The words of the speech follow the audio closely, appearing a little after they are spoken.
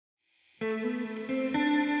Hey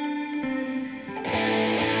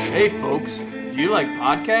folks, do you like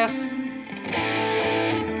podcasts?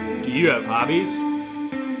 Do you have hobbies?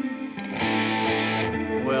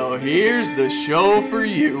 Well, here's the show for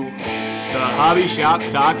you. The Hobby Shop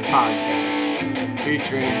Talk Podcast,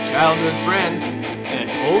 Featuring childhood friends and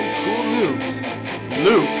old school noobs,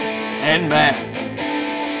 Luke and Matt.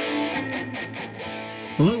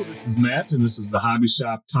 Hello, this is Matt, and this is the Hobby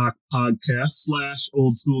Shop Talk Podcast /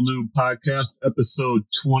 Old School Noob Podcast, episode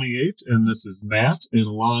 28. And this is Matt, and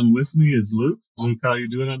along with me is Luke. Luke, how you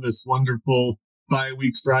doing on this wonderful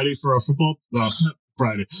bye-week Friday for our football?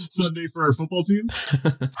 Sunday for our football team?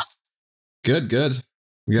 Good.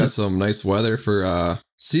 We got some nice weather for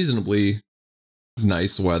seasonably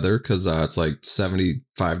nice weather because it's like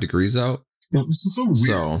 75 degrees out. Yeah, it's just so weird.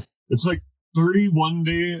 So it's like 31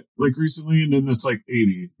 day, like recently, and then it's like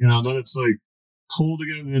 80. Then it's like cold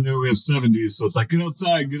again, and then we have 70s. So it's like, get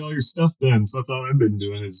outside, get all your stuff done. So that's all I've been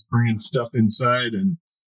doing is bringing stuff inside and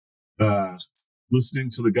listening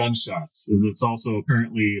to the gunshots. As it's also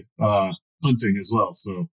apparently hunting as well.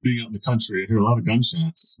 So being out in the country, I hear a lot of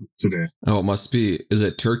gunshots today. oh, it must be. Is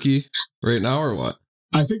it turkey right now or what?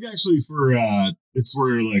 I think actually for it's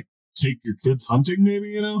where like take your kids hunting,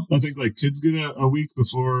 maybe, I think like kids get a week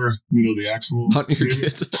before, the actual Hunting your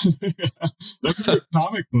kids. That could be a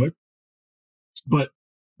comic book. But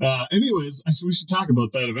anyways, we should talk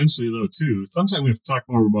about that eventually though too. Sometime we have to talk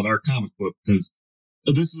more about our comic book because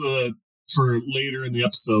this is for later in the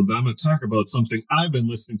episode, but I'm going to talk about something I've been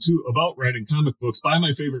listening to about writing comic books by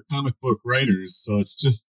my favorite comic book writers. So it's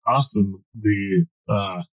just awesome. The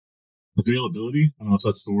availability, I don't know if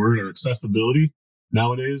that's the word, or accessibility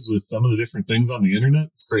nowadays with some of the different things on the internet.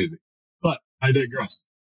 It's crazy. But I digress.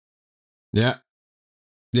 Yeah,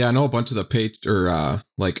 I know a bunch of the page or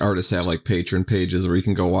like artists have like patron pages where you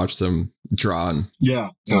can go watch them draw in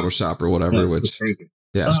Photoshop or whatever, which crazy.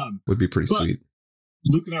 Would be pretty sweet.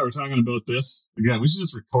 Luke and I were talking about this. Again, we should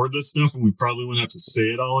just record this stuff and we probably wouldn't have to say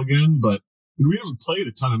it all again, but we haven't played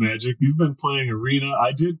a ton of Magic. You've been playing Arena.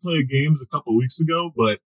 I did play games a couple weeks ago,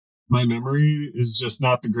 but my memory is just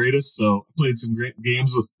not the greatest. So I played some great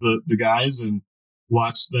games with the guys and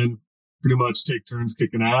watched them pretty much take turns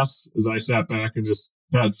kicking ass as I sat back and just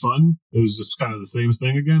had fun. It was just kind of the same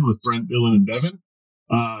thing again with Brent, Dylan, and Devin.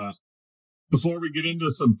 Before we get into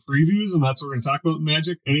some previews, and that's what we're going to talk about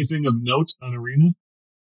Magic, anything of note on Arena?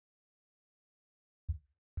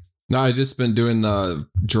 No, I just been doing the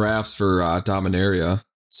drafts for Dominaria,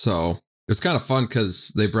 so it's kind of fun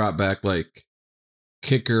because they brought back like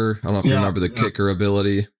kicker. I don't know if you remember the kicker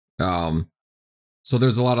ability. So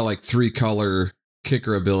there's a lot of like 3-color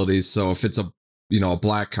kicker abilities. So if it's a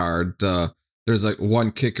black card, there's like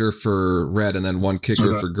one kicker for red and then one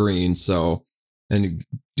kicker for green. So and you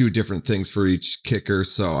do different things for each kicker.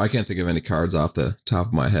 So I can't think of any cards off the top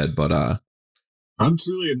of my head, but I'm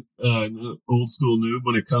truly an old school noob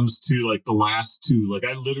when it comes to like the last two. Like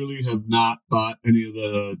I literally have not bought any of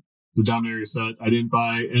the Dominaria set. I didn't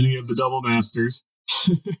buy any of the Double Masters.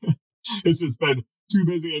 It's just been too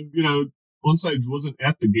busy. And, once I wasn't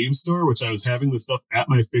at the game store, which I was having the stuff at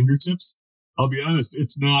my fingertips, I'll be honest,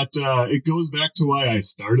 it's not, it goes back to why I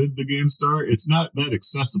started the game store. It's not that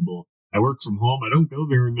accessible. I work from home. I don't go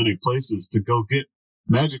very many places to go get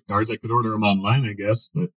Magic cards. I could order them online, I guess,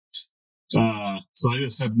 but so I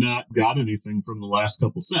just have not got anything from the last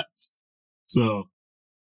couple sets. So.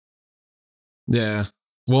 Yeah.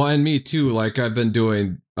 Well, and me too. Like I've been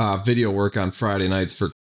doing video work on Friday nights for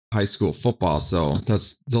high school football. So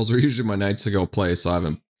those are usually my nights to go play. So I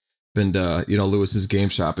haven't been to, Lewis's game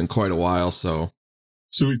shop in quite a while. So.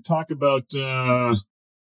 Should we talk about, the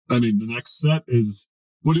next set is,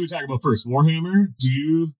 what do we talk about first? Warhammer?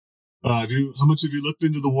 How much have you looked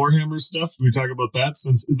into the Warhammer stuff? Do we talk about that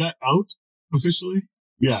is that out officially?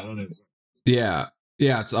 Yeah, that is. Yeah,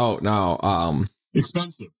 it's out now.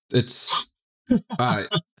 Expensive. It's,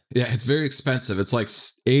 it's very expensive. It's like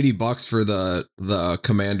 $80 for the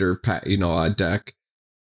commander deck.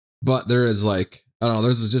 But there is like, I don't know,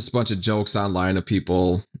 there's just a bunch of jokes online of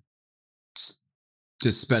people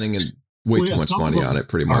just spending way too much money on it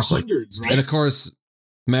pretty much. Hundreds, right? And of course,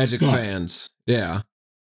 Magic fans. Yeah.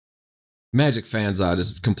 Magic fans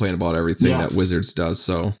just complain about everything that Wizards does.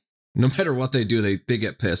 So no matter what they do, they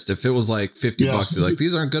get pissed. If it was like $50, they're like,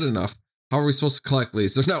 these aren't good enough. How are we supposed to collect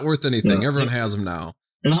these? They're not worth anything. Everyone has them now.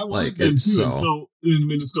 And I wanted them too. So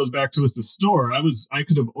it just goes back to with the store. I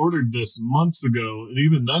could have ordered this months ago, and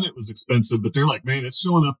even then it was expensive. But they're like, man, it's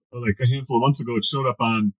showing up like a handful of months ago. It showed up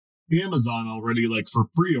on Amazon already, like for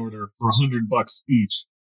pre-order for $100 each.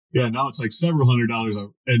 Yeah, now it's like several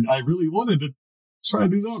 $100. And I really wanted it try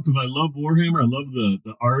these out because I love Warhammer. I love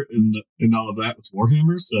the art and all of that with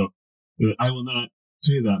Warhammer. So I will not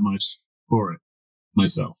pay that much for it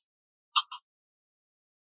myself.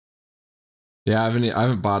 Yeah, I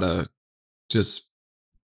haven't bought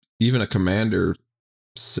even a Commander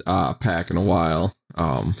pack in a while.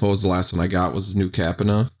 What was the last one I got? Was New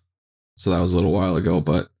Capena, so that was a little while ago.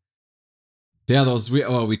 But yeah,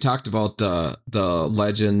 we talked about the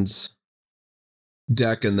Legends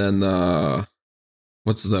deck, and then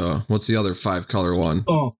what's the other 5-color one?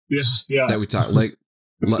 Oh yeah. That we talked like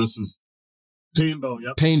this is Painbow.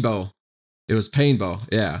 Yep. Painbow. It was Painbow.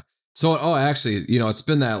 Yeah. So actually, it's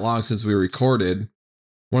been that long since we recorded.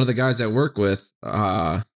 One of the guys I work with,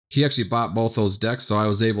 he actually bought both those decks, so I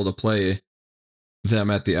was able to play them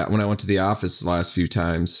when I went to the office the last few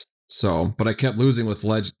times. So, but I kept losing with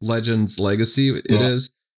Legends Legacy. It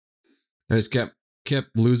is. I just kept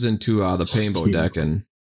losing to the Painbow deck, and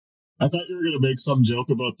I thought you were going to make some joke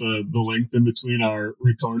about the length in between our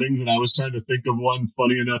recordings, and I was trying to think of one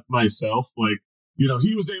funny enough myself. Like,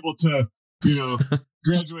 he was able to,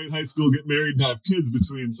 graduate high school, get married, and have kids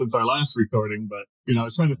since our last recording. But, I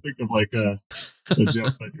was trying to think of like a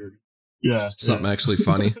joke that you're, something actually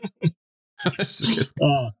funny.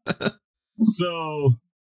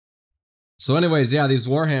 So anyways, yeah, these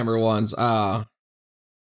Warhammer ones, I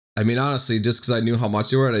mean, honestly, just because I knew how much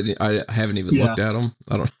they were, I haven't even looked at them.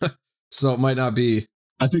 I don't. So it might not be.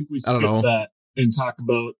 I think we skip that and talk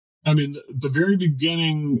about. I mean, the very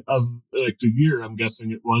beginning of like the year, I'm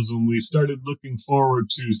guessing it was when we started looking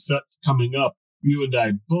forward to sets coming up. You and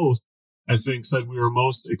I both, I think, said we were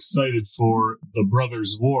most excited for the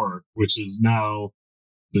Brothers War, which is now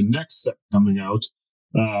the next set coming out.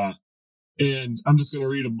 And I'm just going to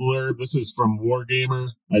read a blurb. This is from Wargamer.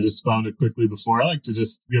 I just found it quickly before. I like to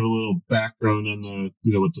just give a little background on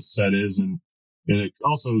what the set is. And it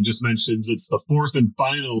also just mentions it's the fourth and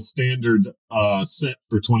final standard set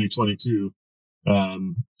for 2022,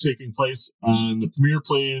 taking place on the premier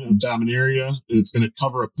plane of Dominaria. And it's going to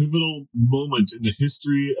cover a pivotal moment in the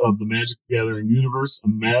history of the Magic the Gathering universe, a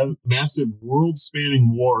massive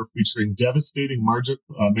world-spanning war featuring devastating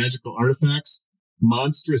magical artifacts,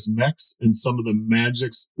 monstrous mechs, and some of the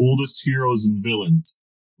Magic's oldest heroes and villains.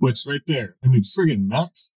 Which right there, I mean, friggin'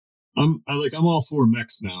 mechs. I'm all for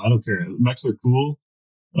mechs now. I don't care. Mechs are cool.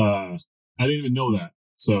 I didn't even know that.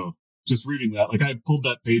 So just reading that, like I pulled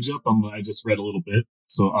that page up. I just read a little bit.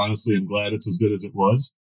 So honestly, I'm glad it's as good as it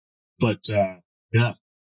was. But yeah,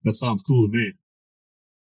 that sounds cool to me.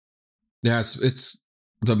 Yeah, it's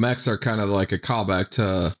the mechs are kind of like a callback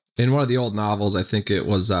to in one of the old novels. I think it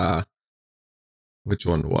was which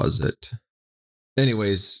one was it?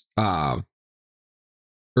 Anyways,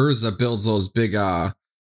 Urza builds those big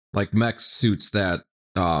like mech suits that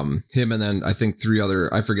him and then I think 3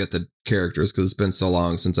 other, I forget the characters because it's been so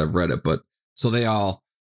long since I've read it, but so they all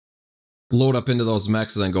load up into those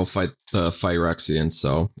mechs and then go fight the Phyrexians.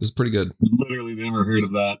 So it's pretty good. Literally never heard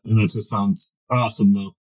of that, and that just sounds awesome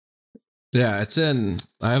though. Yeah,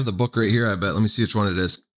 I have the book right here, I bet. Let me see which one it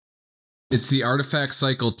is. It's the Artifact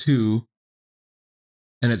Cycle 2,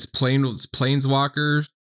 and it's Planeswalker,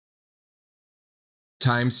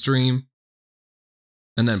 Time Stream,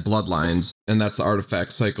 and then Bloodlines, and that's the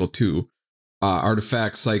Artifact Cycle 2.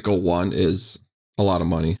 Artifact Cycle 1 is a lot of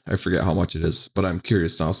money. I forget how much it is, but I'm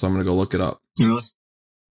curious now, so I'm going to go look it up. Really?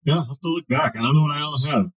 Yeah, I'll have to look back. I don't know what I all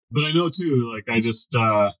have. But I know, too, like, I just,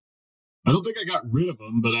 I don't think I got rid of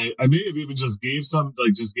them, but I may have even just gave them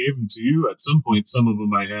to you at some point. Some of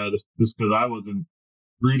them I had, just because I wasn't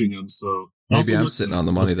reading them, so. Maybe I'm sitting on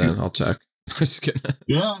the money then. I'll check. Just kidding.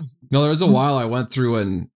 Yeah. No, there was a while I went through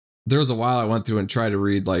and tried to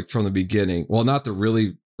read like from the beginning. Well, not the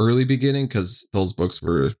really early beginning, because those books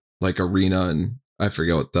were like Arena and I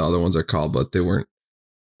forget what the other ones are called, but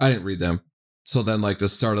I didn't read them. So then like the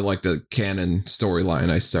start of like the canon storyline,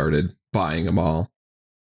 I started buying them all.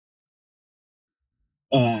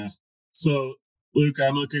 So Luke,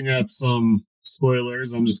 I'm looking at some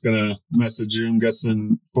spoilers. I'm just going to message you. I'm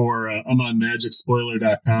guessing I'm on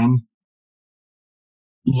magicspoiler.com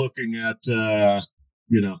looking at,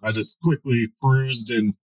 I just quickly perused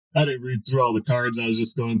and I didn't read through all the cards. I was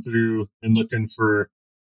just going through and looking for,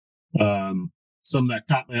 some that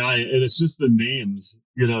caught my eye, and it's just the names,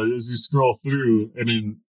 as you scroll through. I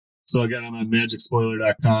mean, so again, I'm on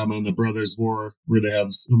magicspoiler.com on the Brothers War, where they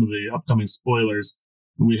have some of the upcoming spoilers.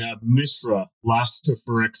 We have Mishra, Lost to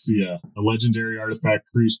Phyrexia, a legendary artifact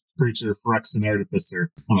creature, Phyrexian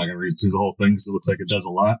Artificer. I'm not going to read through the whole thing because it looks like it does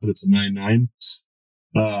a lot, but it's a 9/9.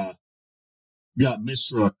 We got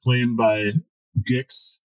Mishra, claimed by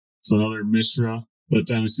Gix. So another Mishra. But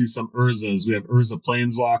then we see some Urzas. We have Urza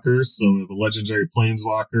Planeswalkers, so we have a legendary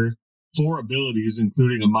Planeswalker. 4 abilities,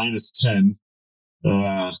 including a -10.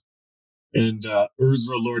 And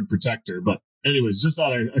Urza Lord Protector. But anyways, just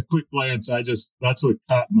on a quick glance, that's what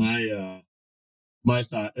caught my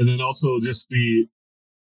thought. And then also just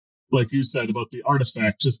like you said about the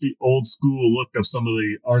artifact, just the old school look of some of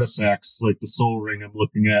the artifacts, like the Soul Ring I'm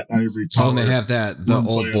looking at, Ivory Tower. Oh, and they have the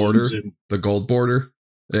old border, the gold border.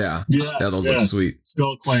 Yeah. Yeah, those look sweet.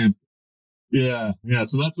 Skull Clamp. Yeah.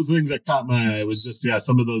 So that's the things that caught my eye was just,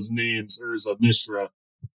 some of those names, Urza, Mishra,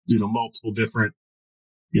 multiple different,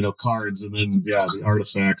 cards, and then, the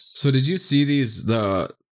artifacts. So did you see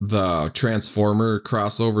the Transformer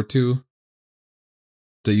crossover too?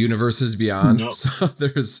 The Universes Beyond? No. So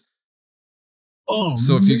there's... Oh,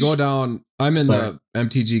 so if you go down, I'm in the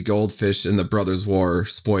MTG Goldfish in the Brothers War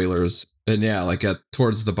spoilers, and like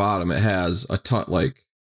towards the bottom, it has a ton, like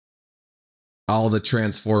all the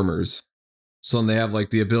Transformers. So they have like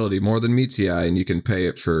the ability more than meets the eye, and you can pay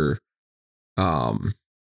it for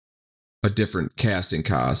a different casting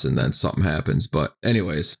cost, and then something happens. But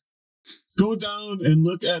anyways, go down and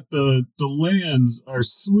look at the lands are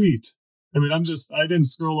sweet. I mean, I didn't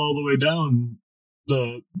scroll all the way down.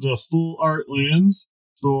 The full art lands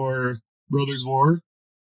for Brothers War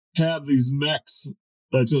have these mechs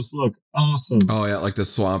that just look awesome. Oh yeah, like the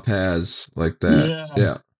swamp has like that.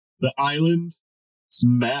 Yeah. The island, it's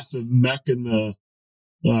massive mech in the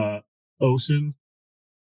ocean.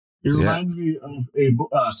 It reminds me of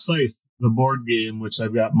a Scythe, the board game, which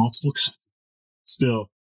I've got multiple still.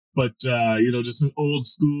 But, just an old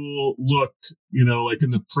school look, like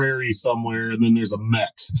in the prairie somewhere, and then there's a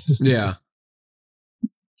mech. Yeah.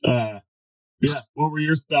 What were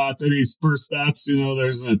your thoughts? Any first thoughts?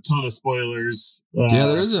 There's a ton of spoilers.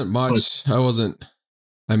 There isn't much.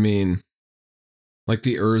 I mean, like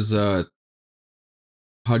the Urza,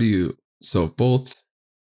 so both?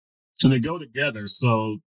 And they go together.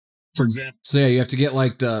 So, for example. So you have to get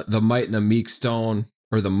like the Might and the Meek Stone,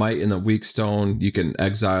 or the Might and the Weak Stone. You can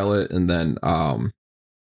exile it and then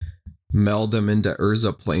meld them into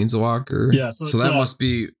Urza Planeswalker. Yeah, so that must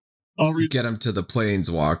be... get him to the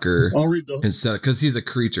Planeswalker. I'll read instead, because he's a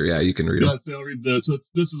creature. Yeah, you can read it. I'll read this. So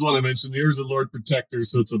this is what I mentioned. The Urza Lord Protector.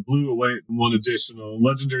 So it's a blue, a white, and 1 additional.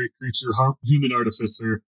 Legendary creature, human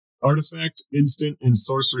artificer. Artifact, instant, and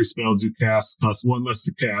sorcery spells you cast cost 1 less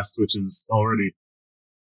to cast, which is already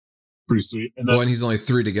pretty sweet. And then, he's only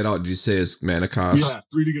 3 to get out. Did you say his mana cost? Yeah,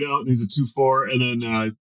 3 to get out, and he's a 2/4. And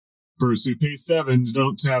then so you pay 7, you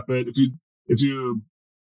don't tap it. If you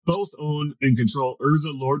both own and control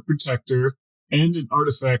Urza Lord Protector and an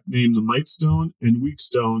artifact named the Might Stone and Weak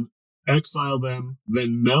Stone, exile them,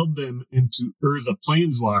 then meld them into Urza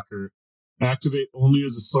Planeswalker. Activate only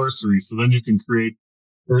as a sorcery, so then you can create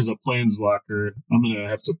Urza Planeswalker. I'm going to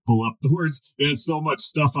have to pull up the words. There's so much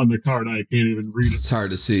stuff on the card, I can't even read it. It's hard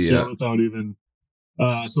to see, yeah. Without even...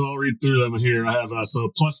 so I'll read through them here. I have,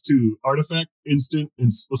 +2 artifact, instant,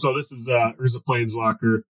 and so this is Urza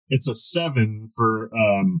Planeswalker. It's a 7 for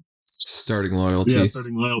starting loyalty. Yeah,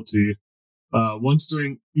 starting loyalty. Once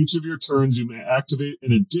during each of your turns, you may activate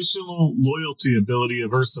an additional loyalty ability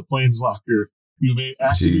of Urza Planeswalker. You may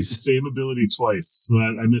activate the same ability twice. So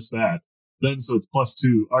I missed that. Then, so it's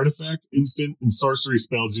 +2. Artifact, instant, and sorcery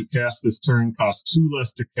spells you cast this turn cost 2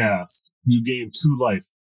 less to cast. You gain 2 life.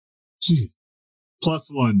 Jeez.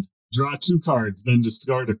 +1. Draw 2 cards, then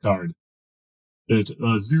discard a card. It's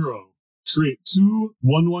 0. Create 2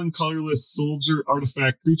 1/1 colorless soldier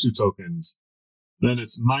artifact creature tokens. Then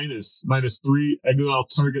it's -3, exile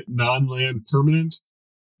target non-land permanent.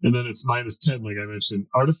 And then it's -10, like I mentioned.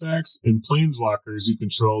 Artifacts and planeswalkers you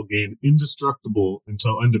control gain indestructible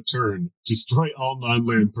until end of turn. Destroy all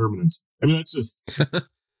non-land permanents. I mean, that's just...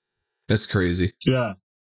 That's crazy. Yeah.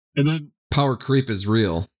 And then... Power creep is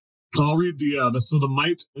real. I'll read the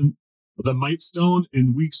Might Stone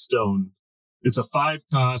and Weak Stone. It's a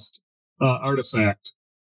 5-cost artifact.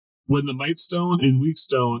 When the Might Stone and Weak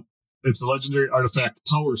Stone, it's a legendary artifact,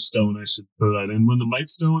 Power Stone, I should throw that in. When the Might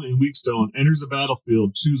Stone and Weak Stone enters the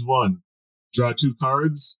battlefield, choose 1. Draw 2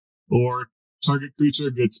 cards, or target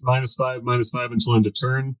creature gets -5/-5 until end of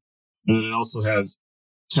turn. And then it also has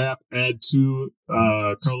tap, add 2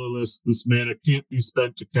 colorless. This mana can't be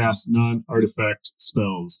spent to cast non-artifact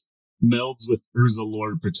spells. Melds with Urza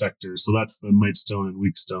Lord Protector. So that's the Might Stone and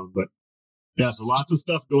Weak Stone. But yeah, so lots of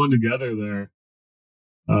stuff going together there.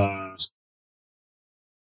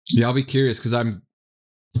 Yeah, I'll be curious because I'm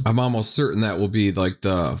almost certain that will be like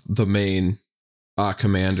the main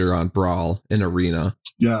commander on Brawl in Arena.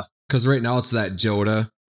 Yeah, because right now it's that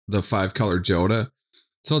Joda, the 5-color Joda,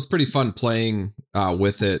 so it's pretty fun playing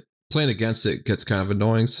with it playing against it gets kind of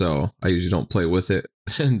annoying, so I usually don't play with it.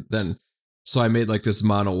 And then, so I made like this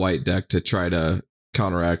mono white deck to try to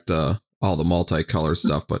counteract all the multicolor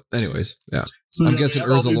stuff. But anyways, yeah. So I'm guessing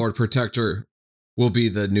Urza Lord Protector will be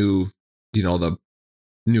the new, the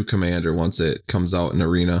new commander once it comes out in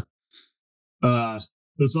Arena.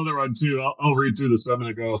 This other one too, I'll read through this, but I'm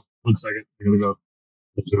going to go. 1 second. I'm going to go.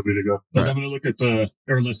 Let's go to go. But I'm going to look at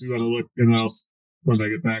or unless you want to look, and else when I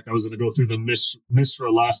get back, I was going to go through the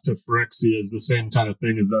Mishra Lasta Phyrexia is the same kind of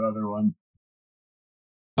thing as that other one.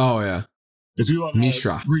 Oh, yeah. If you want to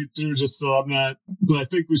read through, just so I'm not, but I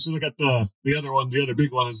think we should look at the other one. The other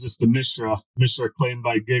big one is just the Mishra claimed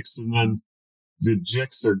by Gix, and then is it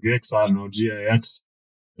Gix or Gix? I don't know, Gix.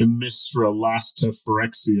 The Mishra Lasta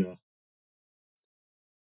Phyrexia.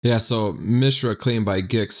 Yeah, so Mishra claimed by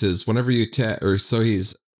Gix is whenever you attack, so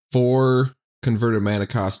he's 4 converted mana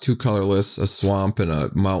cost, 2 colorless, a swamp, and a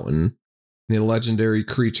mountain. And a legendary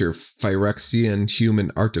creature, Phyrexian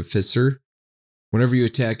Human Artificer. Whenever you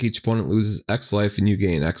attack, each opponent loses X life and you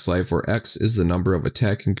gain X life, where X is the number of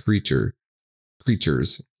attacking creatures.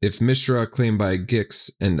 If Mishra claimed by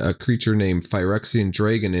Gix and a creature named Phyrexian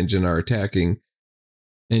Dragon Engine are attacking,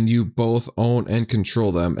 and you both own and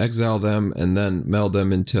control them, exile them, and then meld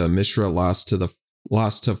them into Mishra Lost to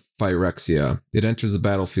Phyrexia. It enters the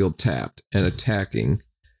battlefield tapped and attacking.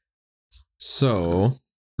 So,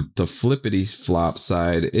 the flippity flop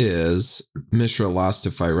side is Mishra Lost to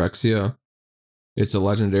Phyrexia. It's a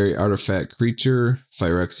legendary artifact creature,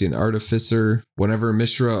 Phyrexian Artificer. Whenever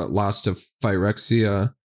Mishra Lost to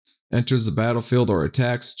Phyrexia enters the battlefield or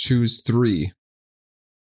attacks, choose 3.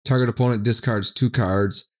 Target opponent discards 2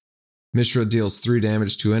 cards. Mishra deals 3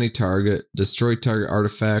 damage to any target. Destroy target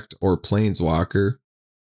artifact or planeswalker.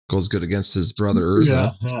 Goes good against his brother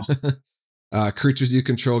Urza. Yeah. Creatures you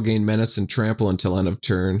control gain menace and trample until end of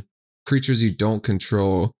turn. Creatures you don't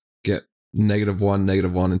control get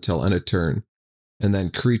 -1/-1 until end of turn. And then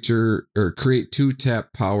create 2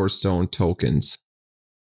 tap Power Stone tokens.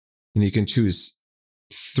 And you can choose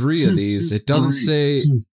 3 of these. It doesn't say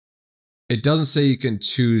you can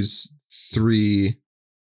choose 3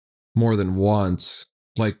 more than once,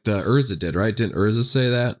 like the Urza did, right? Didn't Urza say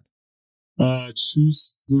that?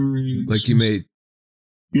 Choose 3. Like you may.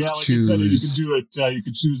 Yeah, like it said, you can do it. You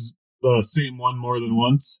can choose the same one more than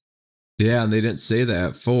once. Yeah, and they didn't say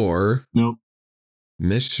that for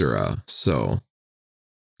Mishra. So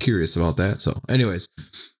curious about that. So, anyways,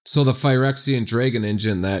 so the Phyrexian Dragon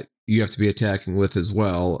Engine that you have to be attacking with as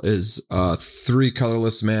well is 3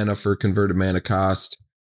 colorless mana for converted mana cost.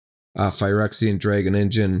 Phyrexian Dragon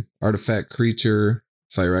Engine, artifact creature,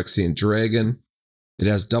 Phyrexian Dragon. It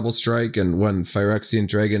has double strike, and when Phyrexian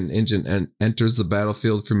Dragon Engine enters the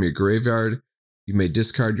battlefield from your graveyard, you may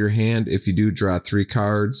discard your hand. If you do, draw 3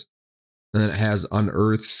 cards. And then it has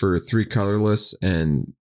Unearth for 3 colorless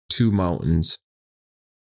and 2 mountains.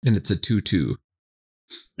 And it's a 2/2.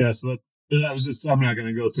 Yeah, so that was just, I'm not going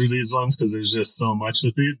to go through these ones because there's just so much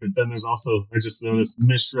with these. But then there's also, I just noticed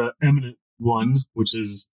Mishra Eminent one, which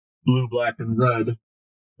is blue, black, and red.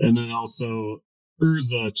 And then also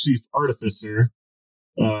Urza Chief Artificer,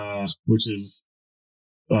 which is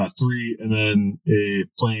 3, and then a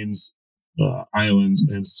plains, island,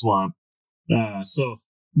 and swamp. So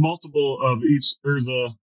multiple of each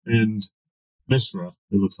Urza and Mishra,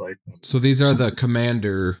 it looks like. So these are the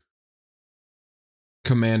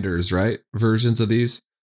commanders, right? Versions of these.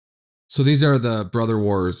 So these are the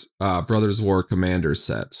Brothers War commander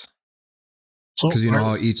sets. Because you know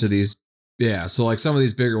how each of these, yeah. So like some of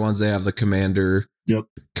these bigger ones, they have the commander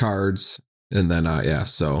cards, and then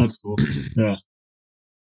so that's cool. Yeah.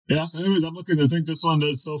 So anyways, I think this one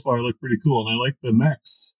does so far look pretty cool, and I like the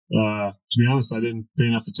mechs. To be honest, I didn't pay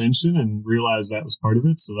enough attention and realize that was part of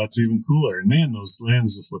it, so that's even cooler. And man, those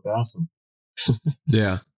lands just look awesome.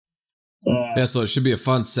 Yeah. So it should be a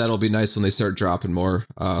fun set. It'll be nice when they start dropping more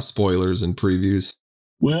spoilers and previews.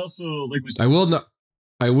 Well, so like we said,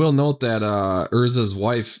 I will note that Urza's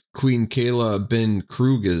wife, Queen Kayla bin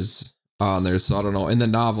Krug, is on there. So I don't know. In the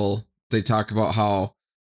novel, they talk about how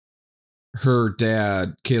her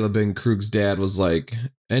dad, Kayla bin Krug's dad, was like,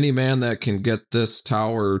 any man that can get this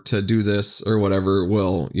tower to do this or whatever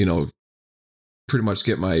will, pretty much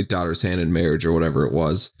get my daughter's hand in marriage or whatever it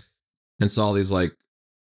was. And so all these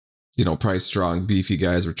probably strong, beefy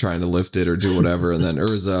guys were trying to lift it or do whatever. And then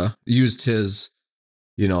Urza used his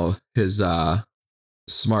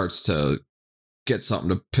smarts to get something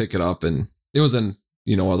to pick it up. And it was in,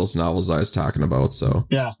 one of those novels I was talking about. So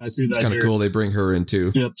yeah, I see that. It's kind of cool. They bring her in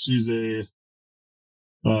too. Yep. She's a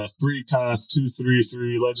 3 cost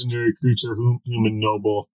 2/3/3 legendary creature, human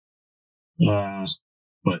noble.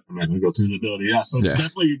 but I'm not going to go through the ability. Yeah, so it's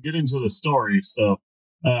definitely get into the story. So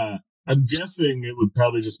I'm guessing it would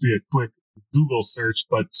probably just be a quick Google search,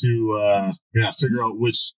 but to figure out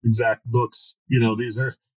which exact books these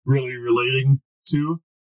are really relating to,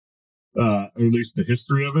 or at least the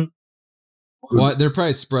history of it. Well, they're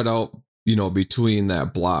probably spread out, between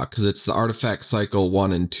that block, because it's the Artifact Cycle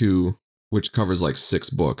 1 and 2, which covers like 6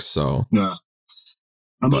 books. So yeah,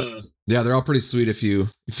 they're all pretty sweet if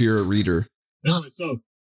you're a reader. Anyway, so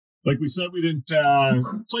like we said, we didn't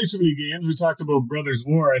play too many games. We talked about Brothers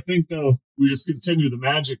War. I think though we just continue the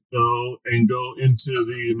Magic though and go into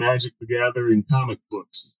the Magic the Gathering comic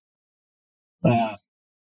books.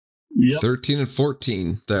 Yep. 13 and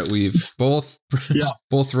 14 that we've both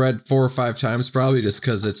read 4 or 5 times, probably just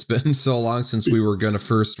because it's been so long since we were going to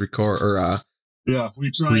first record or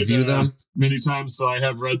we tried review them many times. So I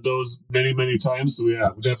have read those many times. So we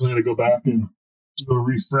definitely got to go back and do a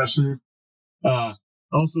refresher.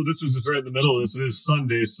 Also, this is just right in the middle of this. It is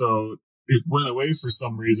Sunday, so it went away for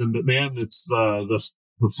some reason. But man, it's the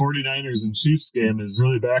 49ers and Chiefs game is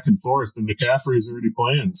really back and forth, and McCaffrey's already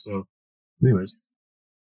playing. So, anyways.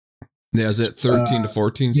 Yeah, is it 13 to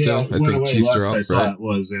 14 still? I think Chiefs are up, right? It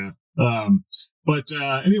was,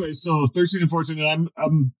 anyway, so 13 and 14,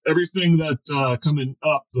 I'm everything that coming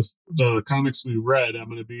up, the comics we read, I'm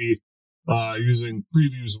going to be using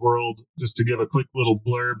Previews World just to give a quick little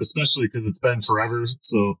blurb, especially because it's been forever.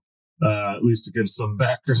 So at least to give some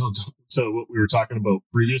background to what we were talking about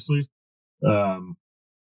previously.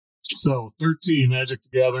 So 13, Magic the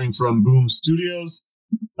Gathering from Boom Studios.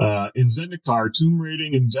 In Zendikar,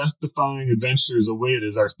 tomb-raiding and death-defying adventures await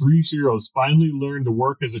as our 3 heroes finally learn to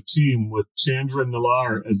work as a team with Chandra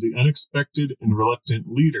Nalaar as the unexpected and reluctant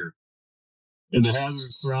leader. In the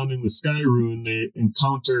hazards surrounding the Sky Rune, they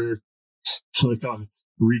encounter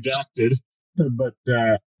redacted, but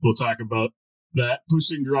we'll talk about that,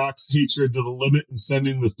 pushing Grok's hatred to the limit and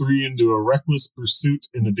sending the 3 into a reckless pursuit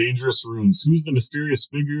in the dangerous runes. Who's the mysterious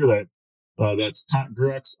figure that's caught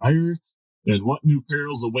Grok's ire? And what new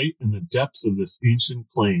perils await in the depths of this ancient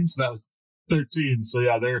plane? So that was 13. So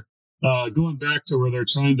yeah, they're going back to where they're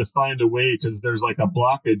trying to find a way because there's like a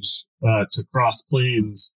blockage to cross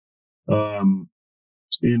planes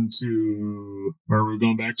into where we're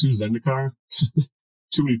going back to Zendikar.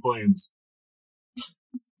 Too many planes.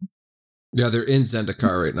 Yeah, they're in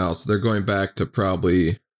Zendikar right now, so they're going back to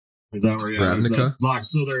probably Ravnica.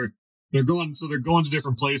 So they're going to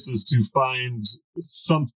different places to find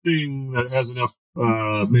something that has enough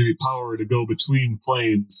maybe power to go between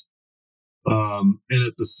planes. And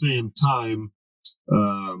at the same time,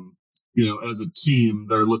 as a team,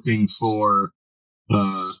 they're looking for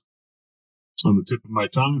on the tip of my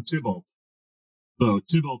tongue, Tybalt. So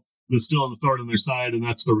Tybalt is still on the thorn on their side, and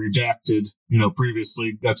that's the redacted,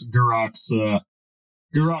 previously. That's Gurok's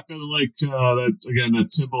Gurok doesn't like that again.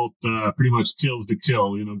 That Tybalt pretty much kills to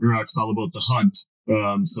kill. Gurok's all about the hunt.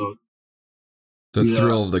 So the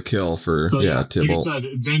thrill of the kill for Tybalt. Like I said,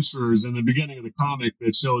 adventurers in the beginning of the comic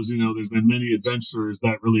that shows there's been many adventurers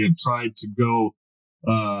that really have tried to go.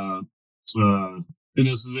 And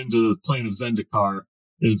this is into the plane of Zendikar.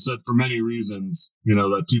 And it's said for many reasons,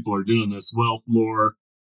 that people are doing this: wealth, lore,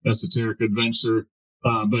 esoteric adventure,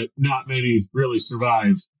 but not many really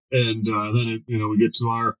survive. And then we get to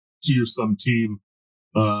our fearsome team.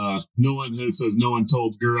 No one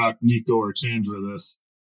told Gurok, Nico, or Chandra this.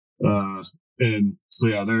 And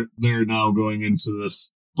so they're now going into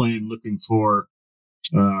this plane looking for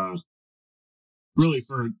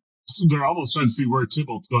they're almost trying to see where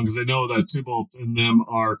Tybalt's going, because they know that Tybalt and them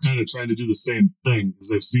are kind of trying to do the same thing because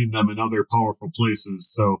they've seen them in other powerful places.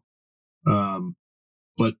 So,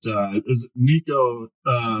 is Nico,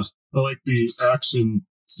 I like the action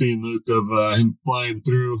scene, Luke, of him flying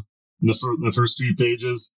through the first few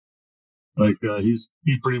pages. Like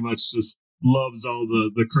he pretty much just loves all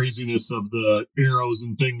the craziness of the arrows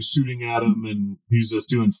and things shooting at him, and he's just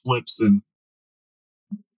doing flips and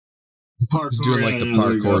parkour. He's doing like the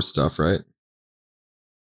parkour stuff, right?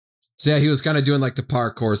 So he was kind of doing like the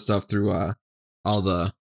parkour stuff through all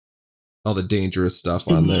the dangerous stuff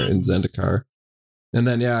on there in Zendikar. And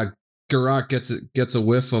then Gurok gets a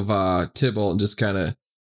whiff of Tybalt and just kind of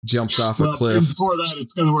jumps off a cliff. Before that,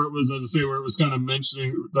 it's kind of where it was, as I say, where it was kind of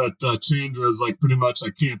mentioning that Chandra is like, pretty much, I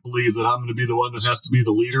can't believe that I'm going to be the one that has to be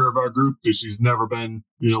the leader of our group, because she's never been,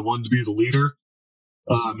 one to be the leader.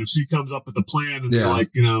 And she comes up with a plan, and they're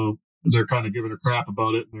like, they're kind of giving her crap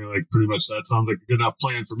about it, and they're like, pretty much, that sounds like a good enough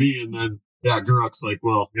plan for me. And then, Gurok's like,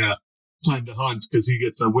 well, time to hunt, because he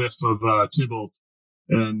gets a whiff of Tybalt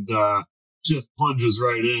and just plunges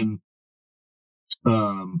right in.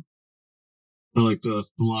 I like the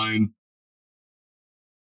line,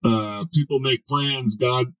 people make plans,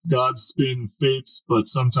 gods spin fates, but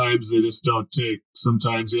sometimes they just don't take.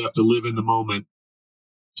 Sometimes you have to live in the moment.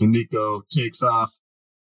 And Nico takes off,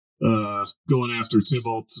 going after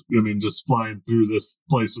Tybalt. I mean, just flying through this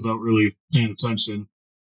place without really paying attention.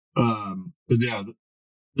 But yeah,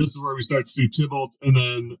 this is where we start to see Tybalt and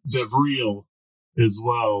then Devriel as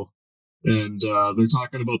well. And they're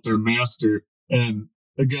talking about their master. And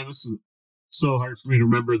again, this is so hard for me to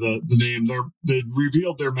remember the name. They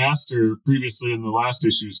revealed their master previously in the last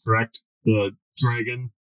issues, correct? The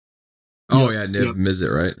dragon. Oh, yeah, Niv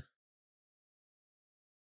Mizzet, right?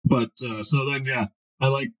 But so then, yeah, I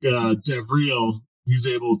like Devriel. He's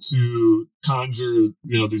able to conjure,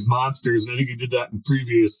 these monsters. And I think he did that in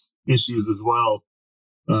previous issues as well.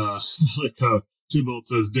 Like Tybalt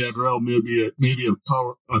says, Devriel may be a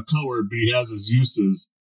coward, but he has his uses.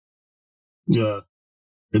 Yeah.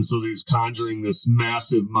 And so he's conjuring this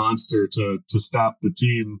massive monster to stop the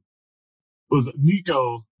team. Was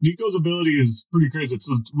Nico? Nico's ability is pretty crazy.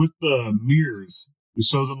 It's with the mirrors. It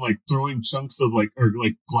shows him like throwing chunks of like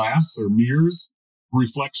glass or mirrors,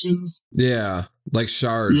 reflections. Yeah, like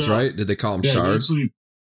shards, right? Did they call them shards? Actually,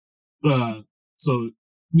 so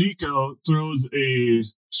Nico throws a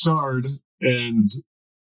shard and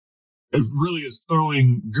it really is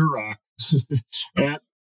throwing Gurak at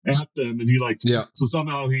them, and he so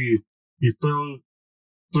somehow he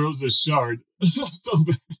throws this shard.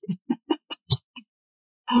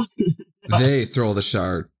 They throw the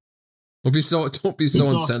shard. Don't be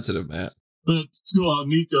so insensitive, Matt. But it's cool how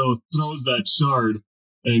Nico throws that shard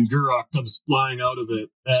and Gurak comes flying out of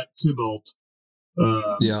it at Tybalt.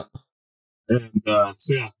 Yeah. And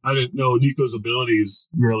so yeah, I didn't know Nico's abilities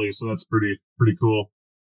really, so that's pretty cool.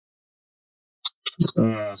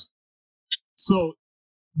 So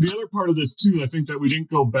the other part of this too, I think that we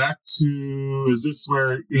didn't go back to, is this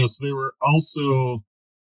where, so they were also,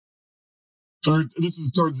 or this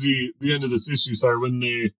is towards the end of this issue, sorry, when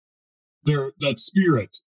that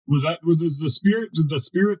spirit, did the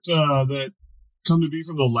spirit that come to be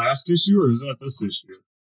from the last issue, or is that this issue?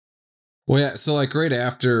 Well, yeah, so like right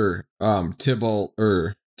after Tybalt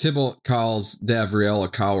calls Devriel a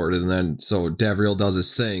coward, and then so Devriel does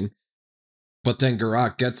his thing, but then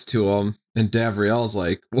Gurak gets to him, and Davriel's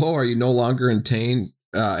like, whoa, are you no longer entertained,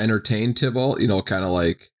 Tybalt? Kind of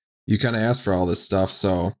like, you kind of asked for all this stuff,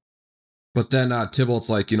 so. But then Tybalt's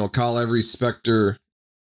like, call every specter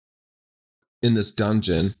in this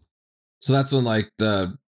dungeon. So that's when like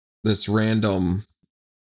this random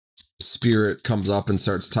spirit comes up and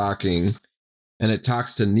starts talking, and it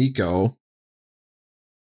talks to Nico,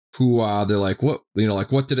 who they're like, what,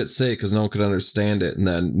 what did it say? Because no one could understand it. And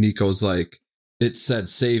then Nico's like, it said,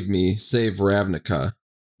 save me, save Ravnica.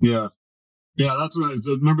 Yeah. Yeah, that's what I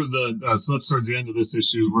remember. So that's towards the end of this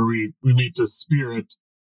issue where we meet the spirit.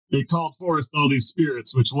 They called forth all these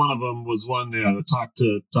spirits, which one of them was one to talk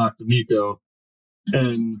to Nico.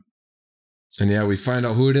 And yeah, we find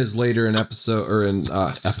out who it is later in episode.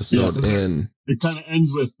 It kind of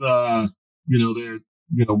ends with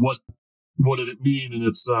what did it mean? And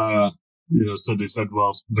it's so they said,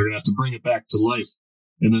 well, they're gonna have to bring it back to life,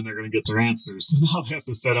 and then they're gonna get their answers. So now they have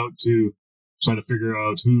to set out to try to figure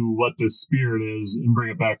out what this spirit is and bring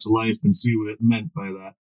it back to life and see what it meant by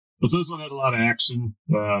that. But this one had a lot of action,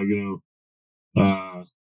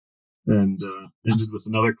 and ended with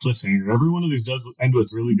another cliffhanger. Every one of these does end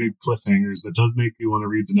with really big cliffhangers that does make you want to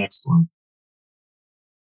read the next one.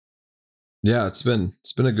 Yeah, it's been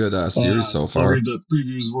a good series so far. I'll read the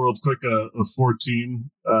previews world quick of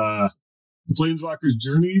 14. The Planeswalker's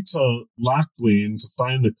journey to Locthwain to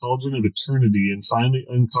find the Cauldron of Eternity and finally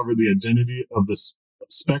uncover the identity of the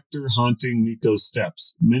specter haunting Nico's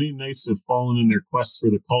steps. Many knights have fallen in their quest for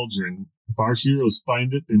the Cauldron. If our heroes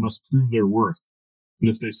find it, they must prove their worth. But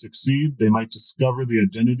if they succeed, they might discover the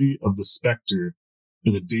identity of the specter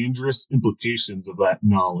and the dangerous implications of that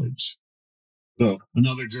knowledge. So,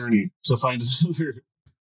 another journey to find another.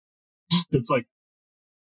 It's like.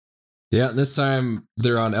 Yeah, this time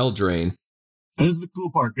they're on Eldraine. This is the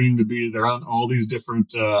cool part, getting to be, they're on all these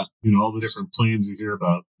different, all the different planes you hear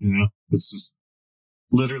about, It's just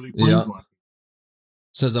literally planeswalking. Yeah.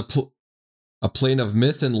 It says a plane of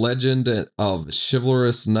myth and legend, of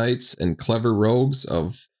chivalrous knights and clever rogues,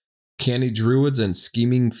 of canny druids and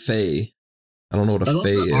scheming fae. I don't know what a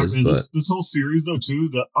fae is, but this whole series though too,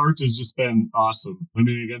 the art has just been awesome. I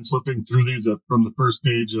mean, again, flipping through these from the first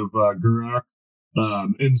page of Gurak,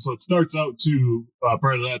 and so it starts out too.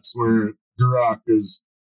 Part of that's where Gurak is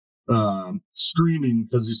screaming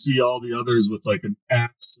because you see all the others with like an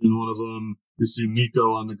axe in one of them. You see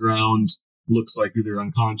Nico on the ground, looks like either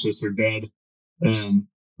unconscious or dead, and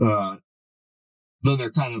then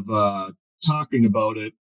they're kind of talking about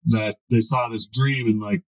it, that they saw this dream and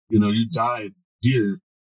like, you died here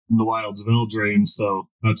in the wilds of Eldraine, so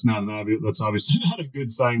that's obviously not a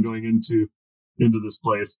good sign going into this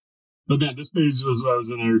place. But man, this page was what I was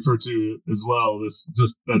going to refer to as well.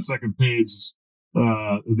 Just that second page,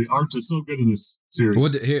 the art is so good in this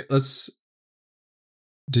series.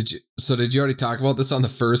 Did you already talk about this on the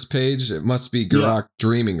first page? It must be Gurok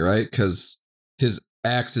dreaming, right? Because his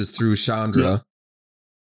axe is through Chandra.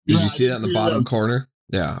 Did you see that in the bottom corner?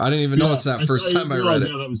 Yeah, I didn't even notice that first time I read it.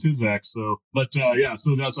 Yeah, that was his axe, though. But so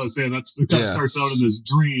that's what I was saying. It kind of starts out in this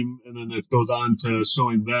dream, and then it goes on to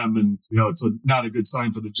showing them, and it's not a good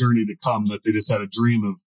sign for the journey to come that they just had a dream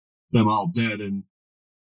of them all dead, and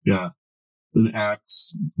an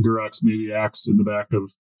axe, Gurok's made the axe in the back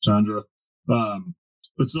of Chandra.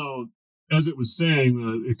 But so as it was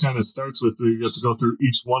saying, it kind of starts with you have to go through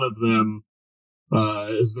each one of them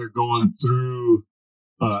as they're going through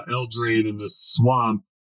Eldraine in this swamp,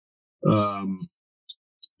 and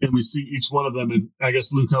we see each one of them. And I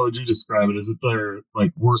guess, Luke, how would you describe it? Is it their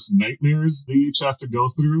like worst nightmares they each have to go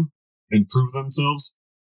through and prove themselves?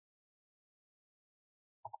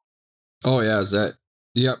 Oh yeah, is that?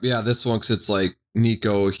 Yep, yeah. This one, 'cause it's like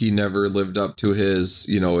Nico. He never lived up to his,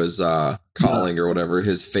 his calling or whatever,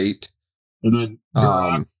 his fate. And then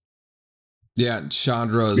Gurok.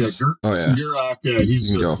 Chandra's. Gurok.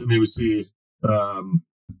 He's just. I mean, we see.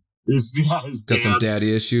 His got some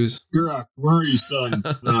daddy issues. Gurok, where are you, son?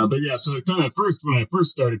 But yeah, so kind of when I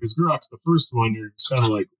first started, because Gurok's the first one, you're kind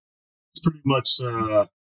of like, it's pretty much, so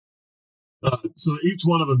each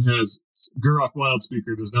one of them has, Gurok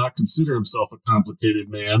Wildspeaker does not consider himself a complicated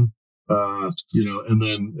man, and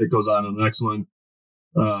then it goes on to the next one.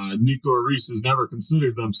 Nico Reese has never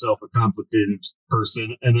considered themselves a complicated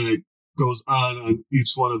person, and then it goes on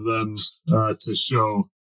each one of them to show,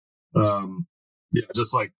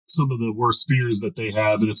 just like some of the worst fears that they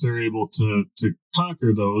have, and if they're able to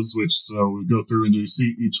conquer those, which we go through and we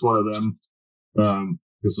see each one of them.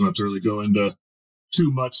 Guess we don't have to really go into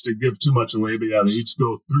too much to give too much away, but yeah, they each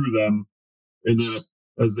go through them, and then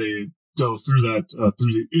as they go through that through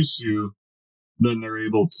the issue, then they're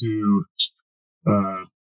able to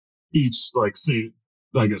each like say,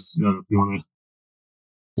 I guess if you want to.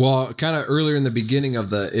 Well, kind of earlier in the beginning of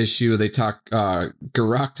the issue, they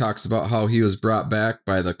Gurok talks about how he was brought back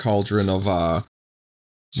by the cauldron of,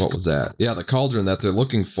 what was that? Yeah, the cauldron that they're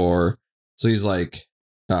looking for. So he's like,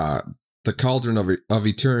 the cauldron of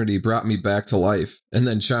eternity brought me back to life. And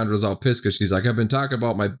then Chandra's all pissed because she's like, I've been talking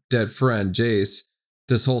about my dead friend, Jace,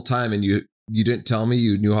 this whole time, and you didn't tell me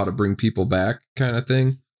you knew how to bring people back, kind of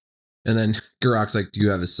thing. And then Gurok's like, do you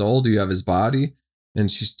have his soul? Do you have his body? And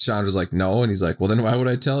Chandra's like, no. And he's like, well, then why would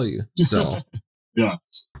I tell you? So,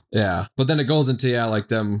 yeah. But then it goes into, like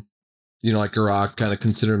them, like Gurok kind of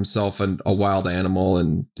consider himself a wild animal,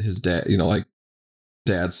 and his dad, like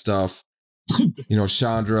dad stuff,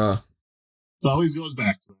 Chandra. It always goes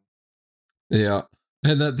back to it. Yeah.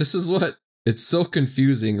 And this is what, it's so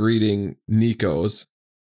confusing reading Nico's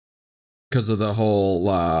because of the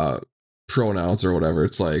whole pronouns or whatever.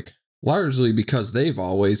 It's like, largely because they've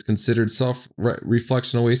always considered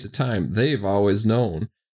self-reflection a waste of time. They've always known.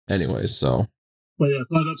 Anyways, so. But yeah,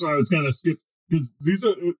 so that's why I was kind of skipped. Because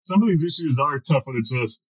some of these issues are tough when it's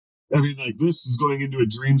just, I mean, like this is going into a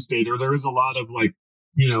dream state, or there is a lot of like,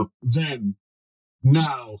 then,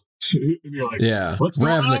 now. And you're like, what's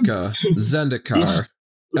going Ravnica, Zendikar,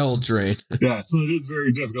 Eldraine. Yeah, so it is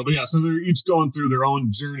very difficult. But yeah, so they're each going through their own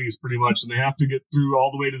journeys pretty much, and they have to get through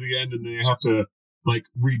all the way to the end, and they have to like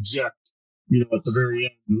reject, at the very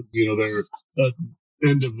end, their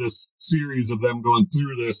end of this series of them going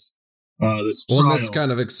through this this trial. Well, this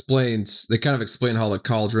kind of explain how the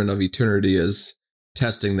Cauldron of Eternity is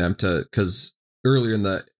testing them because earlier in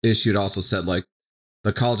the issue it also said like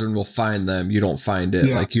the Cauldron will find them, you don't find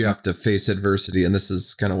it. Like you have to face adversity, and this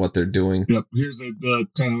is kind of what they're doing. Yep. Here's the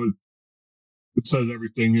kind of, it says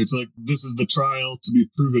everything. It's like, this is the trial. To be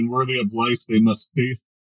proven worthy of life, they must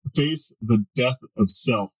face the death of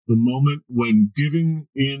self. The moment when giving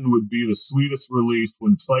in would be the sweetest relief,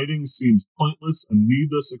 when fighting seems pointless, a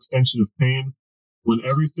needless extension of pain, when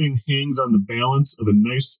everything hangs on the balance of a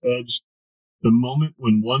knife's edge, the moment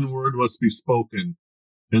when one word must be spoken,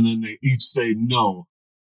 and then they each say no.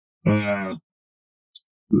 And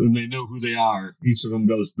they know who they are. Each of them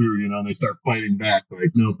goes through, and they start fighting back,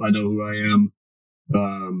 like, nope, I know who I am.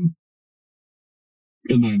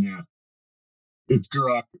 And then, If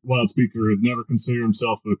Gurok Wildspeaker has never considered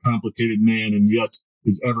himself a complicated man and yet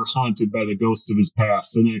is ever haunted by the ghosts of his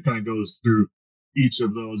past. And then it kind of goes through each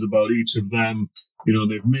of those about each of them.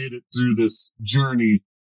 They've made it through this journey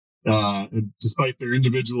And despite their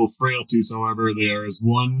individual frailties, however, they are as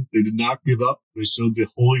one. They did not give up. They showed the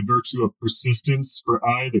holy virtue of persistence. For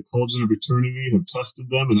I, the cauldron of eternity, have tested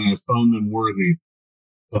them, and I have found them worthy.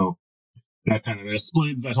 So that kind of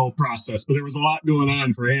explains that whole process. But there was a lot going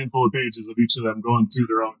on for a handful of pages of each of them going through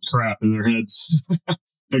their own crap in their heads.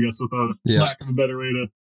 I guess without lack of a better way to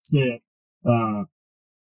say it. And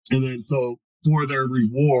then so for their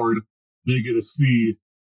reward, they get to see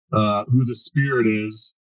who the spirit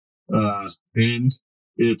is. And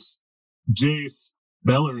it's Jace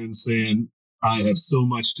Beleren saying, I have so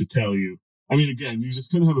much to tell you. I mean, again, you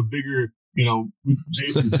just couldn't have a bigger,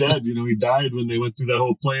 Jace is dead. He died when they went through that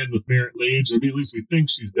whole plan with Merritt Lage. I mean, at least we think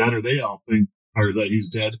she's dead, or they all think, or that he's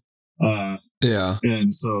dead. Yeah.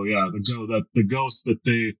 And so, the ghost that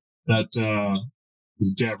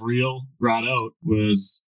Davriel brought out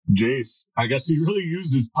was Jace. I guess he really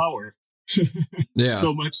used his power.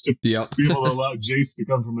 So much to be able to allow Jace to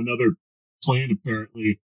come from another plane,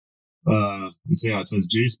 apparently. It says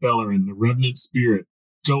Jace Beleren, the Revenant Spirit,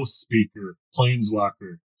 Ghost Speaker,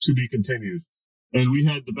 Planeswalker, to be continued. And we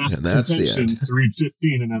had the best intentions to read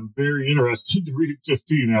 15, and I'm very interested to read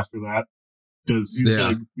 15 after that, because he's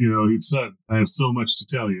he said, I have so much to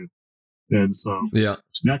tell you. And so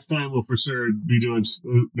next time we'll for sure be doing,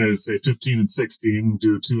 say, 15 and 16,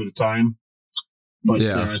 do 2 at a time. But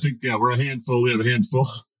I think, we're a handful. We have a handful.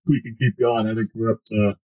 We can keep going. I think we're up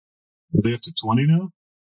to, are they up to 20 now?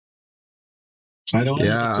 I don't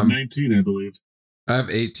know. Up to 19, I believe. I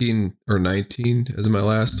have 18 or 19 as my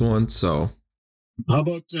last one, so. How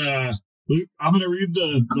about, I'm going to read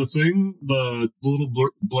the thing, the little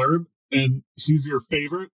blurb, and he's your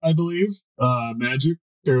favorite, I believe, Magic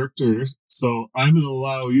characters. So I'm going to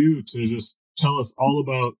allow you to just tell us all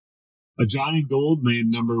about Ajani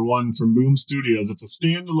Goldmane #1 from Boom Studios. It's a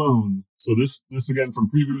standalone. So this again from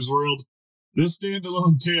Previews World. This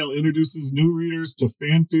standalone tale introduces new readers to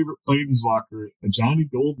fan favorite Planeswalker Ajani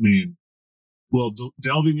Goldmane, while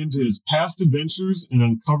delving into his past adventures and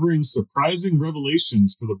uncovering surprising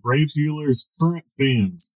revelations for the Brave Healer's current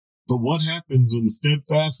fans. But what happens when the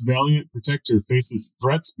steadfast, valiant protector faces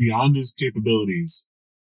threats beyond his capabilities?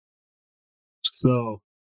 So.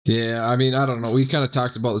 Yeah, I mean, I don't know. We kind of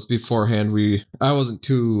talked about this beforehand. I wasn't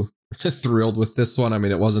too thrilled with this one. I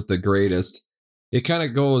mean, it wasn't the greatest. It kind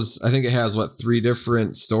of goes, I think it has, 3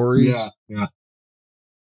 different stories? Yeah.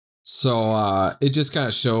 So it just kind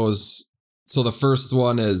of shows. So the first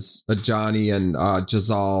one is Ajani and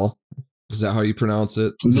Jazal. Is that how you pronounce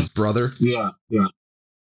it? His brother? Yeah.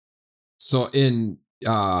 So in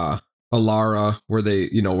Alara, where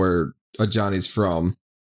where Ajani's from.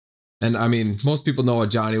 And I mean, most people know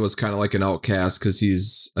Ajani was kind of like an outcast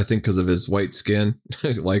because of his white skin,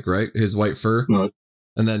 right? His white fur. Right.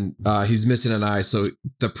 And then he's missing an eye. So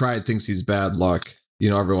the Pride thinks he's bad luck.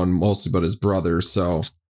 Everyone mostly but his brother. So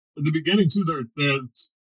at the beginning too,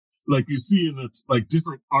 there's like you see in it's like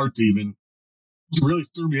different art even. It really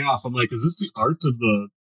threw me off. I'm like, is this the art of the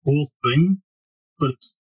whole thing? But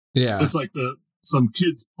it's like some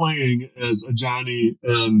kids playing as Ajani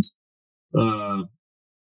and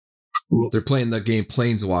they're playing the game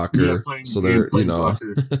Planeswalker. Yeah, so they're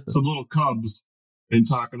Planeswalker. Some little cubs and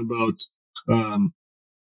talking about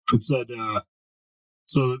it said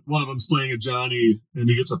so one of them's playing Ajani and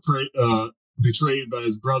he gets betrayed by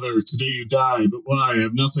his brother. Today you die, but why? I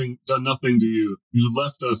have done nothing to you. You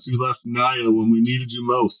left us. You left Naya when we needed you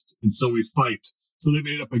most, and so we fight. So they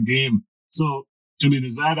made up a game. So I mean,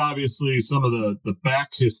 is that obviously some of the back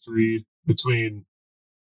history between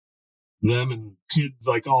them and kids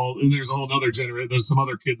and there's a whole other generation. There's some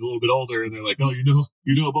other kids a little bit older, and they're like, "Oh, you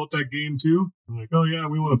know about that game too?" I'm like, "Oh yeah,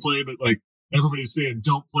 we want to play," but everybody's saying,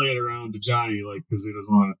 "Don't play it around Ajani," because he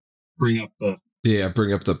doesn't want to bring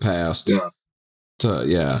up the past.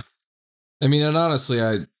 Yeah. I mean, and honestly,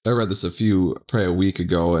 I read this probably a week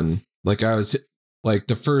ago, and I was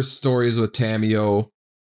the first stories with Tamio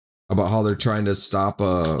about how they're trying to stop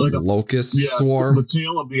a locust swarm. The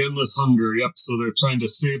tale of the endless hunger. Yep. So they're trying to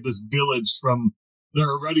save this village they're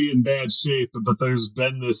already in bad shape, but there's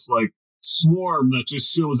been this swarm that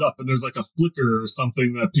just shows up, and there's a flicker or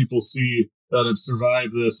something that people see that have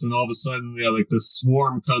survived this, and all of a sudden, this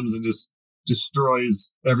swarm comes and just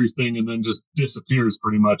destroys everything and then just disappears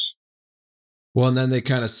pretty much. Well, and then they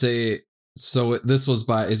kind of say, so this was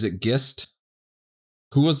by, is it Gist?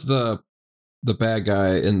 Who was the bad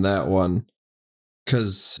guy in that one?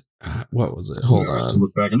 Because what was it? Hold on.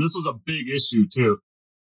 Look back, and this was a big issue too.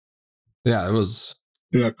 Yeah, it was.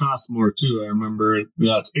 Yeah, it cost more too. I remember.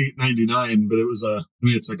 Yeah, it's $8.99, but it was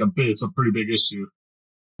it's a pretty big issue.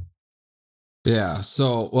 Yeah.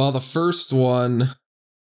 So, well, the first one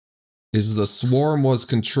is the swarm was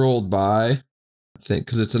controlled by, I think,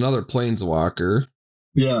 because it's another planeswalker.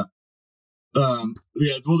 Yeah. Well, in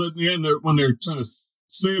the end, when they're trying to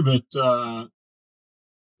save it,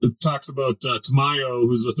 it talks about Tamayo,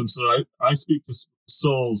 who's with them. So I speak to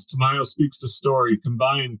souls. Tamayo speaks to story.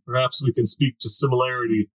 Combined, perhaps we can speak to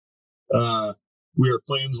similarity. We are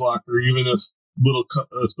planeswalker, even if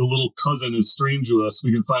the little cousin is strange to us,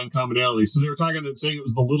 we can find commonality. So they were talking and saying it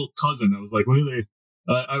was the little cousin. I was like, what are they?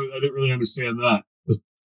 I didn't really understand that.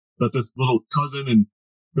 That this little cousin, and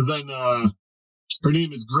because then her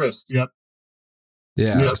name is Grist. Yep.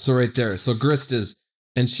 Yeah. So right there. So Grist is,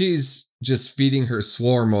 and she's just feeding her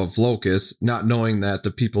swarm of locusts, not knowing that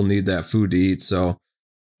the people need that food to eat. So,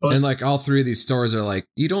 and like all three of these stories are like,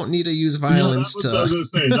 you don't need to use violence to. I was going to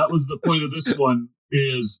say, that was the point of this one.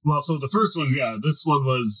 So the first one's, this one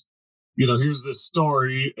was, here's this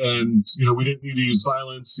story, and we didn't need to use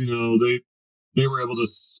violence. They were able to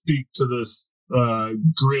speak to this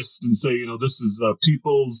Grist and say, this is the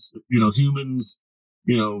people's, humans,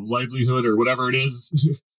 livelihood or whatever it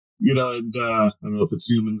is, and I don't know if it's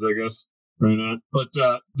humans, I guess, right now. But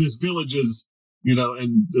this village is,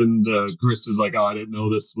 and Grist is like, oh, I didn't know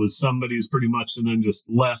this was somebody's pretty much, and then just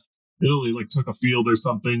left. It only like took a field or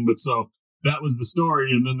something, but so that was the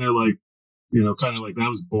story, and then they're like, kind of like, that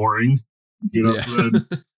was boring, so then,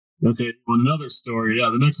 okay, another story. Yeah,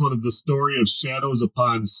 the next one is the story of Shadows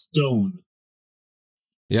Upon Stone.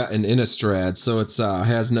 Yeah, in Innistrad. So it's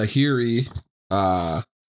has Nahiri,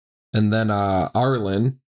 and then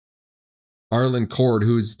Arlen Cord,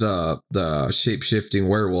 who's the shape-shifting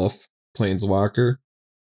werewolf planeswalker.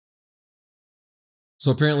 So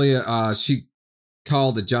apparently she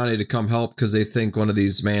called Johnny to come help because they think one of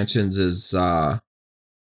these mansions is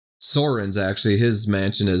Soren's. Actually, his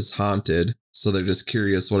mansion is haunted, so they're just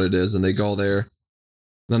curious what it is, and they go there.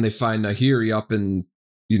 Then they find Nahiri up in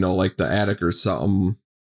like the attic or something,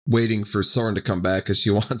 waiting for Soren to come back because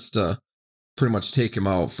she wants to pretty much take him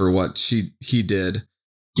out for what he did.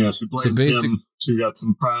 Yeah, she blames him. She got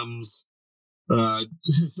some problems.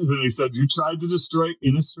 They said, you tried to destroy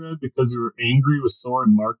Innistrad because you were angry with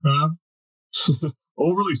Soren Markov.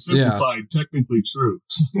 Overly simplified, technically true.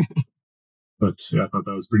 But yeah, I thought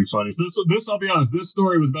that was pretty funny. So this, I'll be honest, this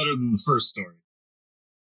story was better than the first story.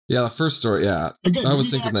 Yeah, the first story, yeah. Again, I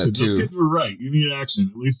was thinking action. that too. Those kids were right. You need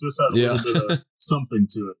action. At least this had a little bit of something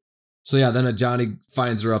to it. So yeah, then Johnny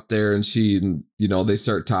finds her up there, and she, they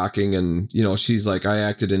start talking, and she's like, I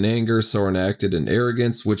acted in anger, Soren acted in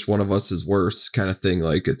arrogance. Which one of us is worse? Kind of thing.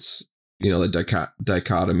 Like it's the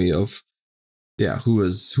dichotomy of who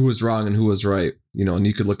was wrong and who was right. And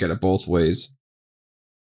you could look at it both ways.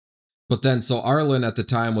 But then, so Arlen at the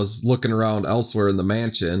time was looking around elsewhere in the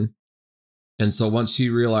mansion, and so once she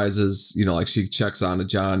realizes, like she checks on to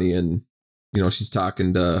Johnny, and she's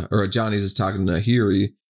talking to, or Johnny's is talking to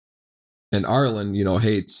Nahiri. And Arlen,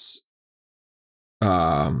 hates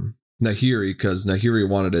Nahiri because Nahiri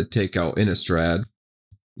wanted to take out Innistrad,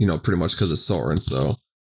 pretty much because of Soren. So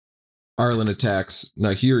Arlen attacks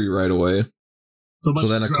Nahiri right away. So much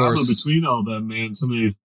drama, of course, between all them, man.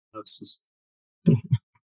 That's just... They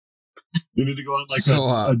need to go on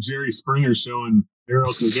like a Jerry Springer show and air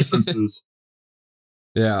out their differences.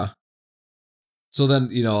 Yeah. So then,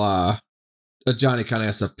 Johnny kind of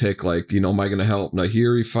has to pick, like, am I going to help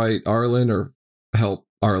Nahiri fight Arlen or help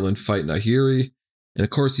Arlen fight Nahiri? And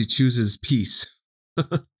of course, he chooses peace.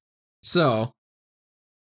 So,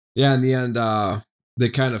 yeah, in the end, they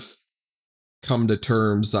kind of come to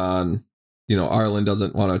terms on, Arlen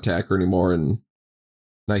doesn't want to attack her anymore, and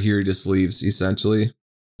Nahiri just leaves, essentially.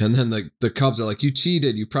 And then the Cubs are like, you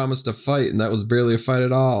cheated, you promised to fight, and that was barely a fight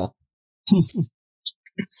at all.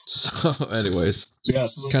 So, anyways,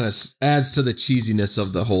 kind of adds to the cheesiness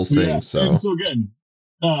of the whole thing. Yeah, so, and so again,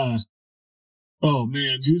 oh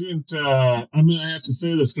man, you didn't. I'm gonna have to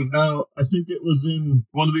say this because now I think it was in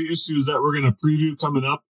one of the issues that we're gonna preview coming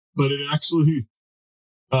up, but it actually,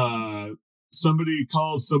 somebody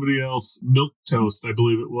calls somebody else milk toast, I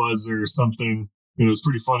believe it was, or something. It was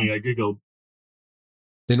pretty funny. I giggled.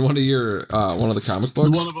 In one of the comic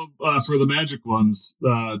books? One of them, for the Magic ones,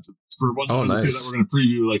 for one of the two that we're going to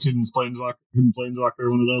preview, like Hidden Planeswalker,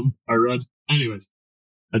 one of them I read. Anyways,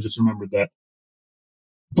 I just remembered that.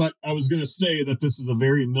 But I was going to say that this is a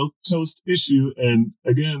very milquetoast issue, and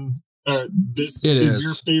again, this is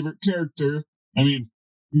your favorite character. I mean,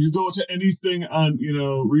 you go to anything on,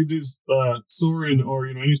 read these, Soren, or,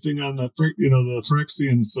 anything on the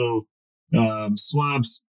Phyrexians, so,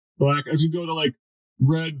 swamps, black, if you go to like,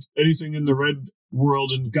 red, anything in the red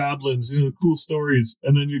world and goblins, the cool stories,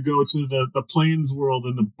 and then you go to the plains world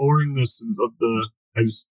and the boringness of the.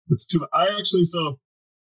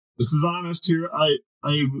 this is honest here.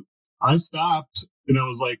 I stopped and I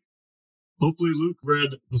was like, hopefully Luke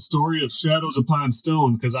read the story of Shadows Upon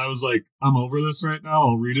Stone, because I was like, I'm over this right now.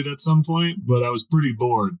 I'll read it at some point, but I was pretty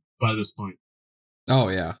bored by this point. Oh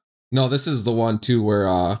yeah, no, this is the one too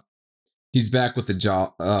where he's back with the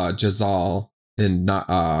Jazal and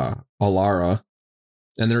Alara,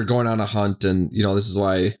 and they're going on a hunt, and this is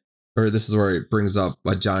why. Or this is where it brings up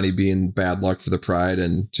Johnny being bad luck for the Pride,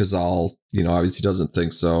 and Jazal, obviously doesn't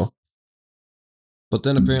think so. But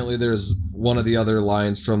then apparently there's one of the other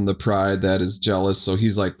lions from the Pride that is jealous, so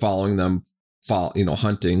he's like following them,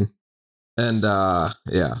 hunting. And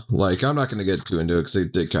yeah, like I'm not going to get too into it because they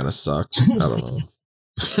did kind of suck. I don't know.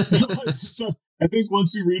 I think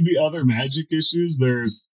once you read the other Magic issues,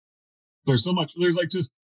 there's like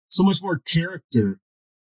just so much more character.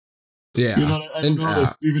 Yeah. I don't know how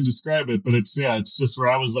to even describe it, but it's just where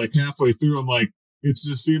I was like halfway through, I'm like, it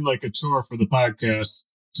just seemed like a chore for the podcast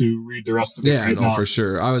to read the rest of it. Yeah, I know for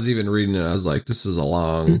sure. I was even reading it. I was like, this is a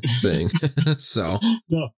long thing. So,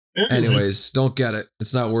 no, anyways, don't get it.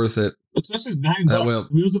 It's not worth it. Especially $9. I mean,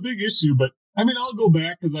 it was a big issue, but I mean, I'll go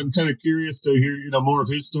back because I'm kind of curious to hear, more of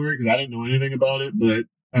his story because I didn't know anything about it. But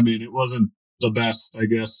I mean, it wasn't the best, I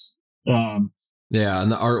guess. Yeah,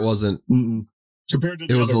 and the art wasn't. Compared to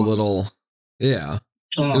it was a ones. Little, yeah.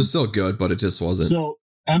 It was still good, but it just wasn't. So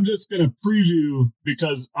I'm just gonna preview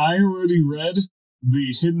because I already read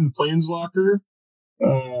the Hidden Planeswalker,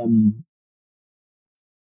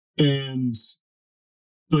 and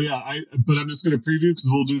so yeah, but I'm just gonna preview because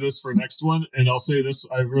we'll do this for next one, and I'll say this: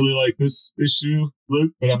 I really like this issue,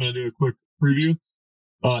 Luke, but I'm gonna do a quick preview.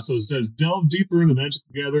 So it says, delve deeper into Magic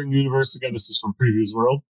the Gathering universe. Again, this is from Previews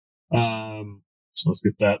World. Let's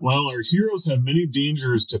get that. While our heroes have many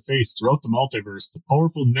dangers to face throughout the multiverse, the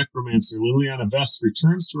powerful necromancer Liliana Vess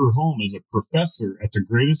returns to her home as a professor at the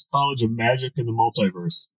greatest college of magic in the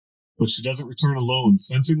multiverse. But she doesn't return alone,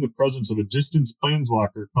 sensing the presence of a distant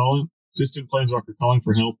planeswalker calling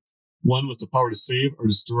for help. One with the power to save or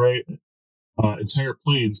destroy entire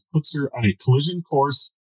planes puts her on a collision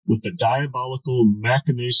course with the diabolical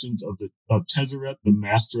machinations of Tezzeret, the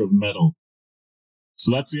Master of Metal.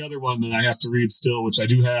 So that's the other one that I have to read still, which I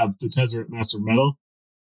do have, the Tezzeret Master of Metal.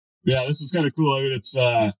 Yeah, this is kind of cool. I mean, it's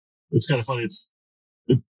kind of funny.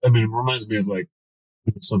 It reminds me of like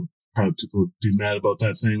some probably people would be mad about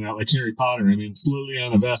that saying that, like Harry Potter. I mean, it's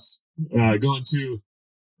Liliana Vess going to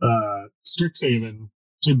Strixhaven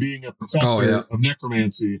and being a professor of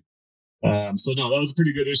necromancy. So no, that was a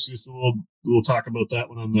pretty good issue. So we'll talk about that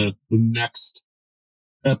one on the next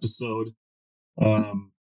episode.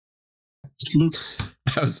 Luke,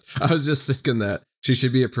 I was just thinking that she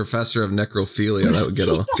should be a professor of necrophilia. That would get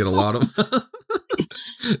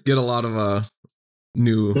a lot of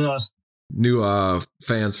new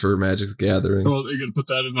fans for Magic the Gathering. Well, you're gonna put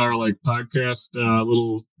that in our like podcast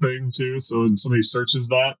little thing too. So when somebody searches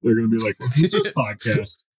that, they're gonna be like, "What's this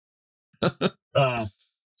podcast?"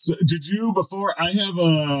 So did you? Before I have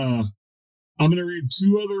I'm going to read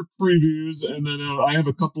 2 other previews, and then I have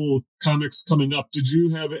a couple comics coming up. Did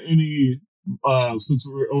you have any, since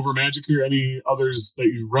we're over Magic here, any others that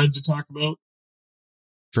you read to talk about?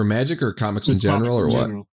 For Magic or comics in general, or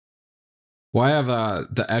what? Well, I have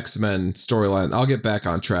the X-Men storyline. I'll get back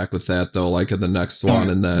on track with that, though, like in the next one.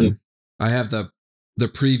 And then I have the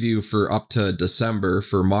preview for up to December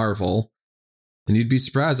for Marvel. And you'd be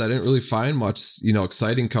surprised. I didn't really find much,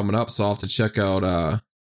 exciting coming up. So I'll have to check out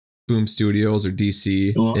Boom Studios or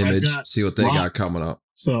DC Image, see what they got coming up.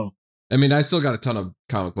 So, I mean, I still got a ton of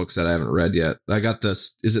comic books that I haven't read yet. I got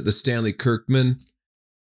this, is it the Stanley Kirkman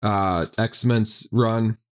X-Men's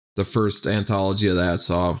run, the first anthology of that,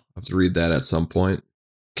 so I'll have to read that at some point.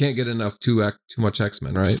 Can't get enough too much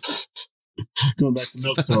X-Men, right? Going back to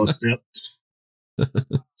Milquetoast, yep.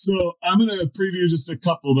 So I'm going to preview just a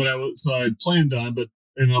couple that I planned on,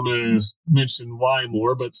 and I'm going to mention why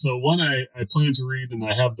more. But so one I plan to read, and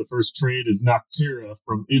I have the first trade, is Noctera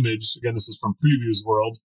from Image. Again, this is from Previews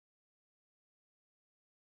World.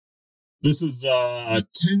 This is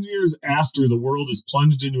 10 years after the world is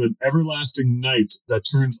plunged into an everlasting night that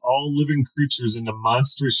turns all living creatures into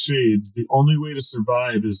monstrous shades. The only way to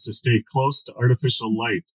survive is to stay close to artificial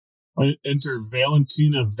light. Enter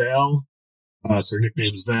Valentina Val, her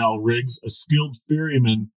nickname's Val Riggs, a skilled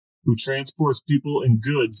ferryman who transports people and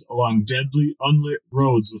goods along deadly, unlit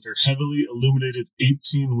roads with her heavily illuminated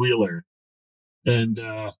 18-wheeler. And,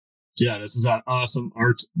 this is awesome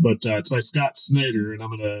art, but it's by Scott Snyder, and I'm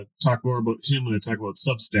going to talk more about him when I talk about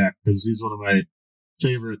Substack, because he's one of my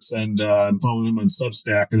favorites, and I'm following him on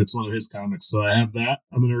Substack, and it's one of his comics. So I have that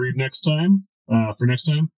I'm going to read next time, for next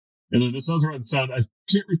time. And then this other one I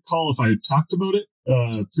can't recall if I talked about it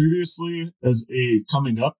previously as a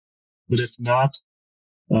coming up, but if not,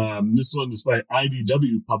 this one's by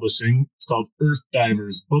IDW Publishing. It's called Earth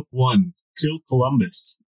Divers, Book 1, Kill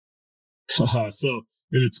Columbus. So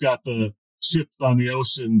it's got the ships on the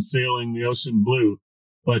ocean sailing the ocean blue,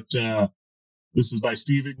 but this is by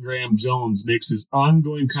Stephen Graham Jones, makes his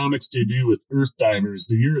ongoing comics debut with Earth Divers.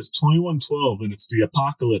 The year is 2112, and it's the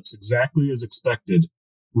apocalypse exactly as expected.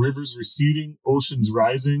 Rivers receding, oceans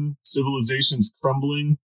rising, civilizations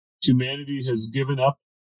crumbling. Humanity has given up.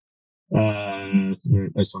 I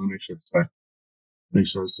just want to make sure. Sorry. Make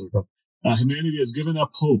sure it's circled. Humanity has given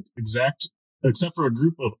up hope, except for a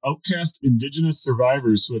group of outcast indigenous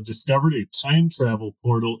survivors who have discovered a time travel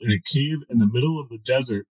portal in a cave in the middle of the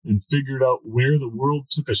desert and figured out where the world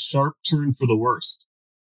took a sharp turn for the worst.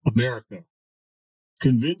 America.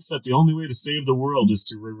 Convinced that the only way to save the world is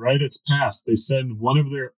to rewrite its past, they send one of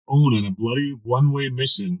their own on a bloody one-way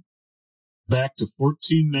mission back to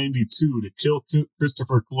 1492 to kill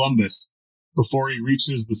Christopher Columbus before he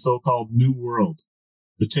reaches the so-called New World.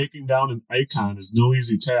 The taking down an icon is no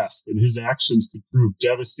easy task, and his actions could prove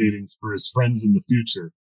devastating for his friends in the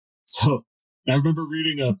future. So, I remember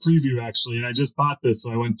reading a preview, actually, and I just bought this,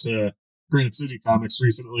 so I went to Granite City Comics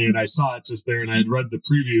recently, and I saw it just there, and I had read the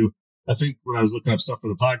preview, I think, when I was looking up stuff for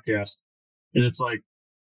the podcast, and it's like,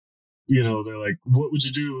 you know, they're like, what would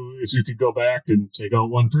you do if you could go back and take out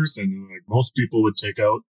one person? And like, most people would take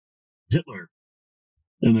out Hitler.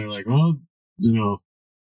 And they're like, well, you know.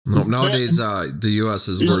 No, nowadays, the U.S.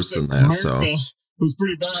 is worse than that. America was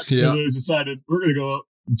pretty bad. Yeah. And they decided, we're going to go out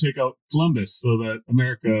and take out Columbus so that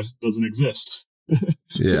America doesn't exist.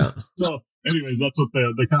 Yeah. So, anyways, that's what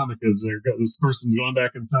the comic is. This person's going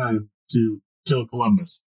back in time to kill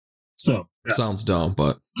Columbus. So, yeah. Sounds dumb,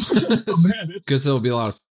 but man, because there'll be a lot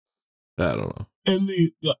of, I don't know. And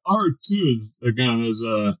the art too is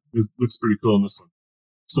looks pretty cool in this one.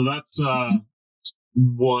 So that's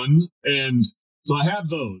one, and so I have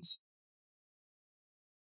those.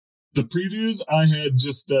 The previews I had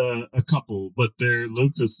just a couple, but they're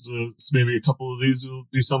Luke. Maybe a couple of these will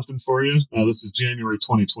be something for you. This is January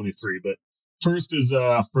 2023, but first is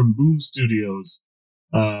from Boom Studios.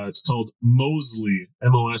 It's called Mosley,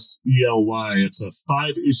 Mosley. It's a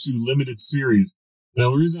 5-issue limited series.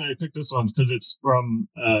 Now, the reason I picked this one is because it's from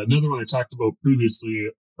another one I talked about previously,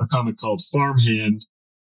 a comic called Farmhand.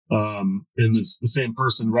 And it's the same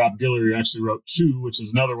person, Rob Guillory, actually wrote Chew, which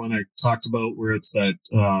is another one I talked about where it's that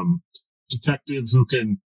detective who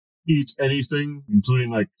can eat anything, including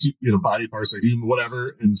like, you know, body parts or human,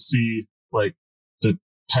 whatever, and see like the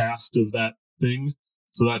past of that thing.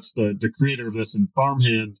 So that's the creator of this, and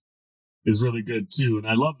Farmhand is really good too. And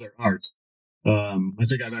I love their art. I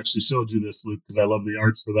think I've actually showed you this, Luke, because I love the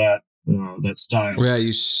art for that style. Yeah,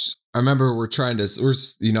 I remember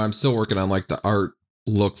I'm still working on like the art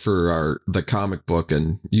look for the comic book,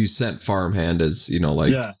 and you sent Farmhand as, you know,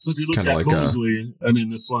 like, yeah. So if you look at like Mosley, I mean,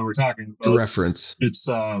 this one we're talking about, reference. It's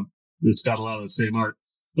got a lot of the same art,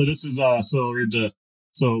 but this is so I'll read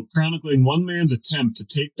chronicling one man's attempt to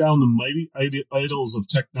take down the mighty idols of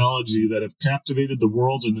technology that have captivated the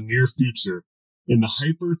world in the near future. In the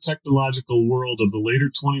hyper-technological world of the later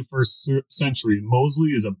 21st century, Mosley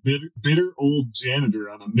is a bitter old janitor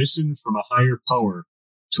on a mission from a higher power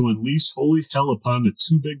to unleash holy hell upon the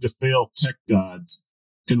too-big-to-fail tech gods.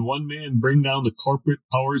 Can one man bring down the corporate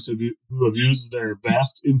powers who have used their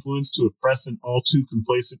vast influence to oppress an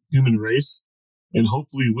all-too-complacent human race, and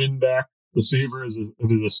hopefully win back the favor of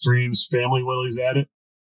his estranged family while he's at it?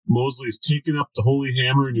 Mosley's taken up the holy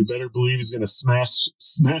hammer, and you better believe he's going to smash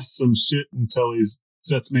some shit until he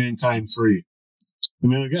sets mankind free. I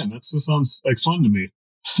mean, again, that just sounds like fun to me.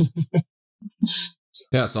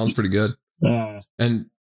 Yeah, sounds pretty good. And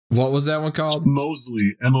what was that one called?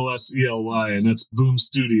 Mosley, Mosley, and that's Boom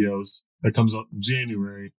Studios. That comes out in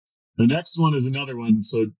January. The next one is another one.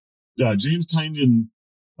 So James Tynion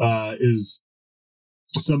is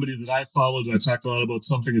somebody that I followed. I talked a lot about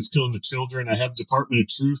Something Is Killing the Children. I have Department of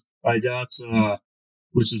Truth I got,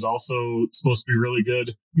 which is also supposed to be really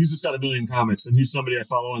good. He's just got a million comics, and he's somebody I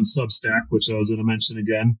follow on Substack, which I was going to mention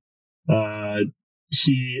again. I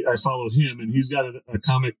follow him, and he's got a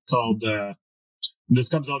comic called, this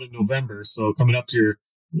comes out in November, so coming up here,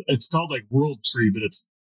 it's called like World Tree, but it's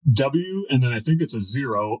W, and then I think it's a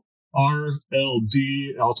 0,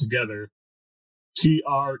 RLD altogether.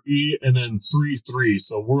 TRE and then 33,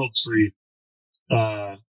 so World Tree.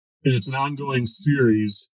 And it's an ongoing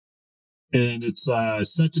series, and it's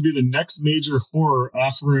set to be the next major horror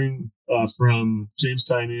offering from James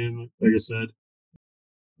Tynion, like I said.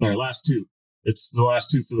 Our last two. It's the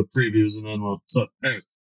last two for the previews, and then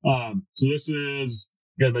so this is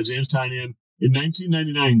again by James Tynion. In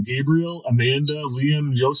 1999, Gabriel, Amanda,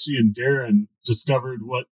 Liam, Yoshi, and Darren discovered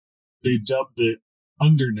what they dubbed the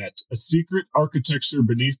Undernet, a secret architecture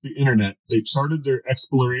beneath the internet. They charted their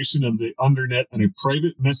exploration of the Undernet on a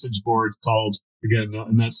private message board called, again,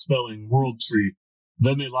 in that spelling, World Tree.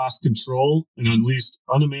 Then they lost control and unleashed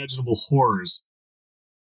unimaginable horrors.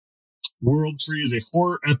 World Tree is a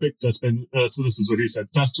horror epic that's been, so this is what he said,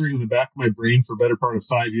 festering in the back of my brain for a better part of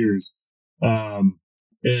 5 years.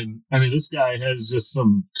 And I mean, this guy has just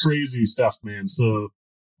some crazy stuff, man. So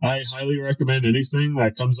I highly recommend anything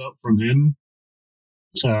that comes out from him,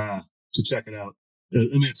 to check it out. I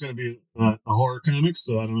mean, it's going to be a horror comic.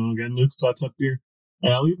 So I don't know, again, Luke, if that's up your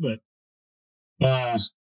alley, but,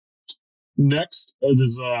 next,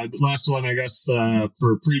 this, last one, I guess,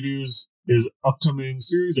 for previews is upcoming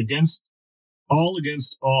series Against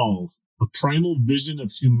All, a primal vision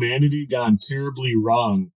of humanity gone terribly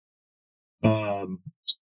wrong.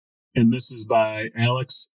 And this is by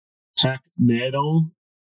Alex Packnadel,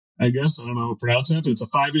 I guess. I don't know how to pronounce that, but it's a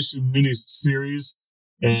 5-issue mini-series,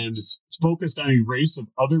 and it's focused on a race of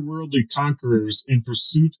otherworldly conquerors in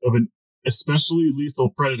pursuit of an especially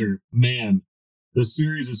lethal predator, man. The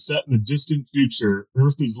series is set in the distant future.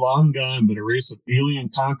 Earth is long gone, but a race of alien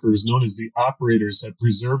conquerors known as the Operators have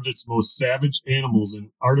preserved its most savage animals in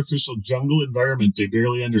an artificial jungle environment they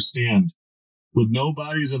barely understand. With no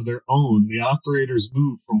bodies of their own, the Operators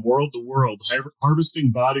move from world to world,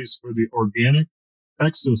 harvesting bodies for the organic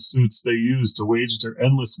exosuits they use to wage their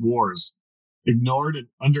endless wars. Ignored and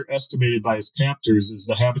underestimated by his captors is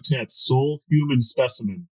the habitat's sole human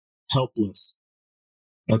specimen, Helpless.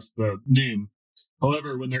 That's the name.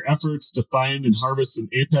 However, when their efforts to find and harvest an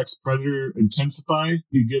apex predator intensify,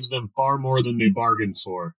 he gives them far more than they bargained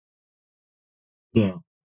for. So,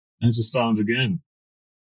 that just sounds, again,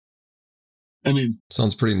 I mean,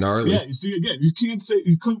 sounds pretty gnarly. Yeah, you see, again, you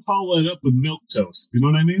couldn't follow that up with milquetoast. You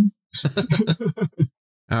know what I mean?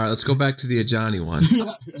 All right, let's go back to the Ajani one.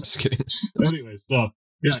 Just kidding. Anyway, so,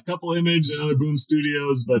 yeah, a couple Image and other Boom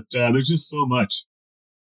Studios, but there's just so much.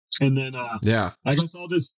 And then, yeah, I guess I'll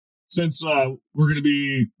just, since we're going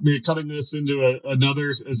to be cutting this into another,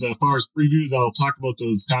 as far as previews, I'll talk about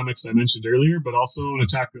those comics I mentioned earlier, but also I want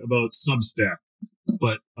to talk about Substack.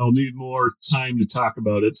 But I'll need more time to talk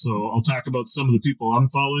about it, so I'll talk about some of the people I'm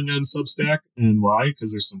following on Substack and why,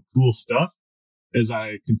 because there's some cool stuff, as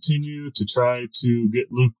I continue to try to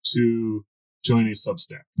get Luke to join a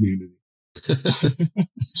Substack community.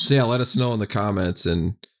 So yeah, let us know in the comments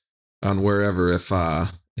and on wherever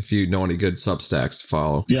if you know any good Substacks to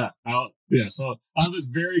follow. So I'll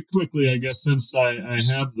just very quickly, I guess, since I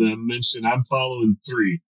have them mentioned, I'm following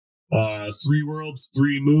 3. 3 Worlds,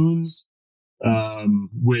 3 Moons,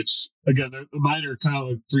 which, again, they're minor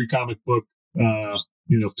 3 comic book,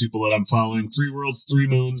 people that I'm following. 3 Worlds, 3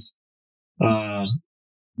 Moons,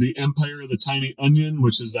 The Empire of the Tiny Onion,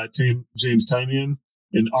 which is that James Tynion,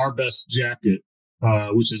 and Our Best Jacket,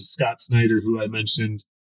 which is Scott Snyder, who I mentioned.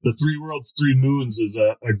 The 3 Worlds, 3 Moons is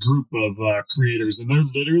a group of creators, and they're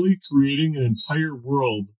literally creating an entire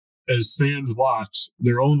world as fans watch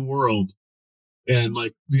their own world, and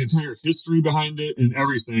like the entire history behind it and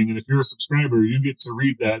everything. And if you're a subscriber, you get to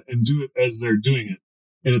read that and do it as they're doing it.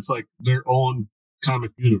 And it's like their own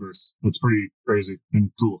comic universe. That's pretty crazy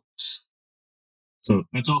and cool. So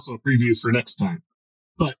that's also a preview for next time.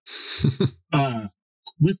 But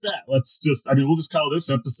with that, we'll just call this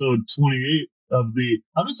episode 28 of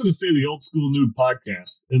I'm just going to say the Old School Noob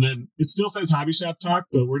podcast. And then it still says Hobby Shop Talk,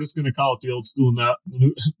 but we're just going to call it the Old School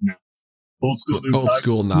Old School Noobs. Old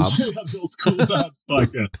School Knobs. The Old School Knobs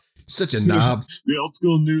podcast. Such a knob. The Old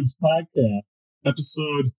School Noobs podcast,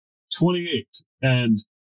 episode 28. And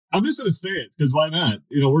I'm just going to say it, because why not?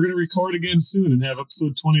 We're going to record again soon and have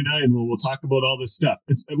episode 29 where we'll talk about all this stuff.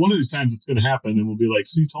 It's one of these times it's going to happen, and we'll be like,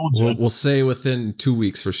 see, told you. We'll say within 2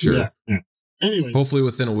 weeks for sure. Yeah. Anyways. Hopefully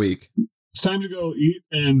within a week. It's time to go eat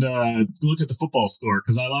and look at the football score,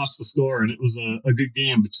 because I lost the score, and it was a good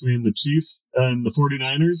game between the Chiefs and the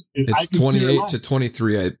 49ers. And it's 28 to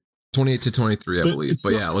 23. 28 to 23, I believe.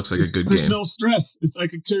 But yeah, it looks like a good game. There's no stress. I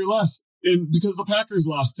could care less. And because the Packers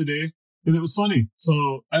lost today, and it was funny.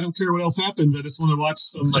 So I don't care what else happens. I just want to watch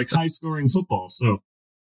some high scoring football. So,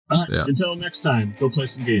 all right, Until next time, go play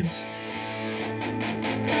some games.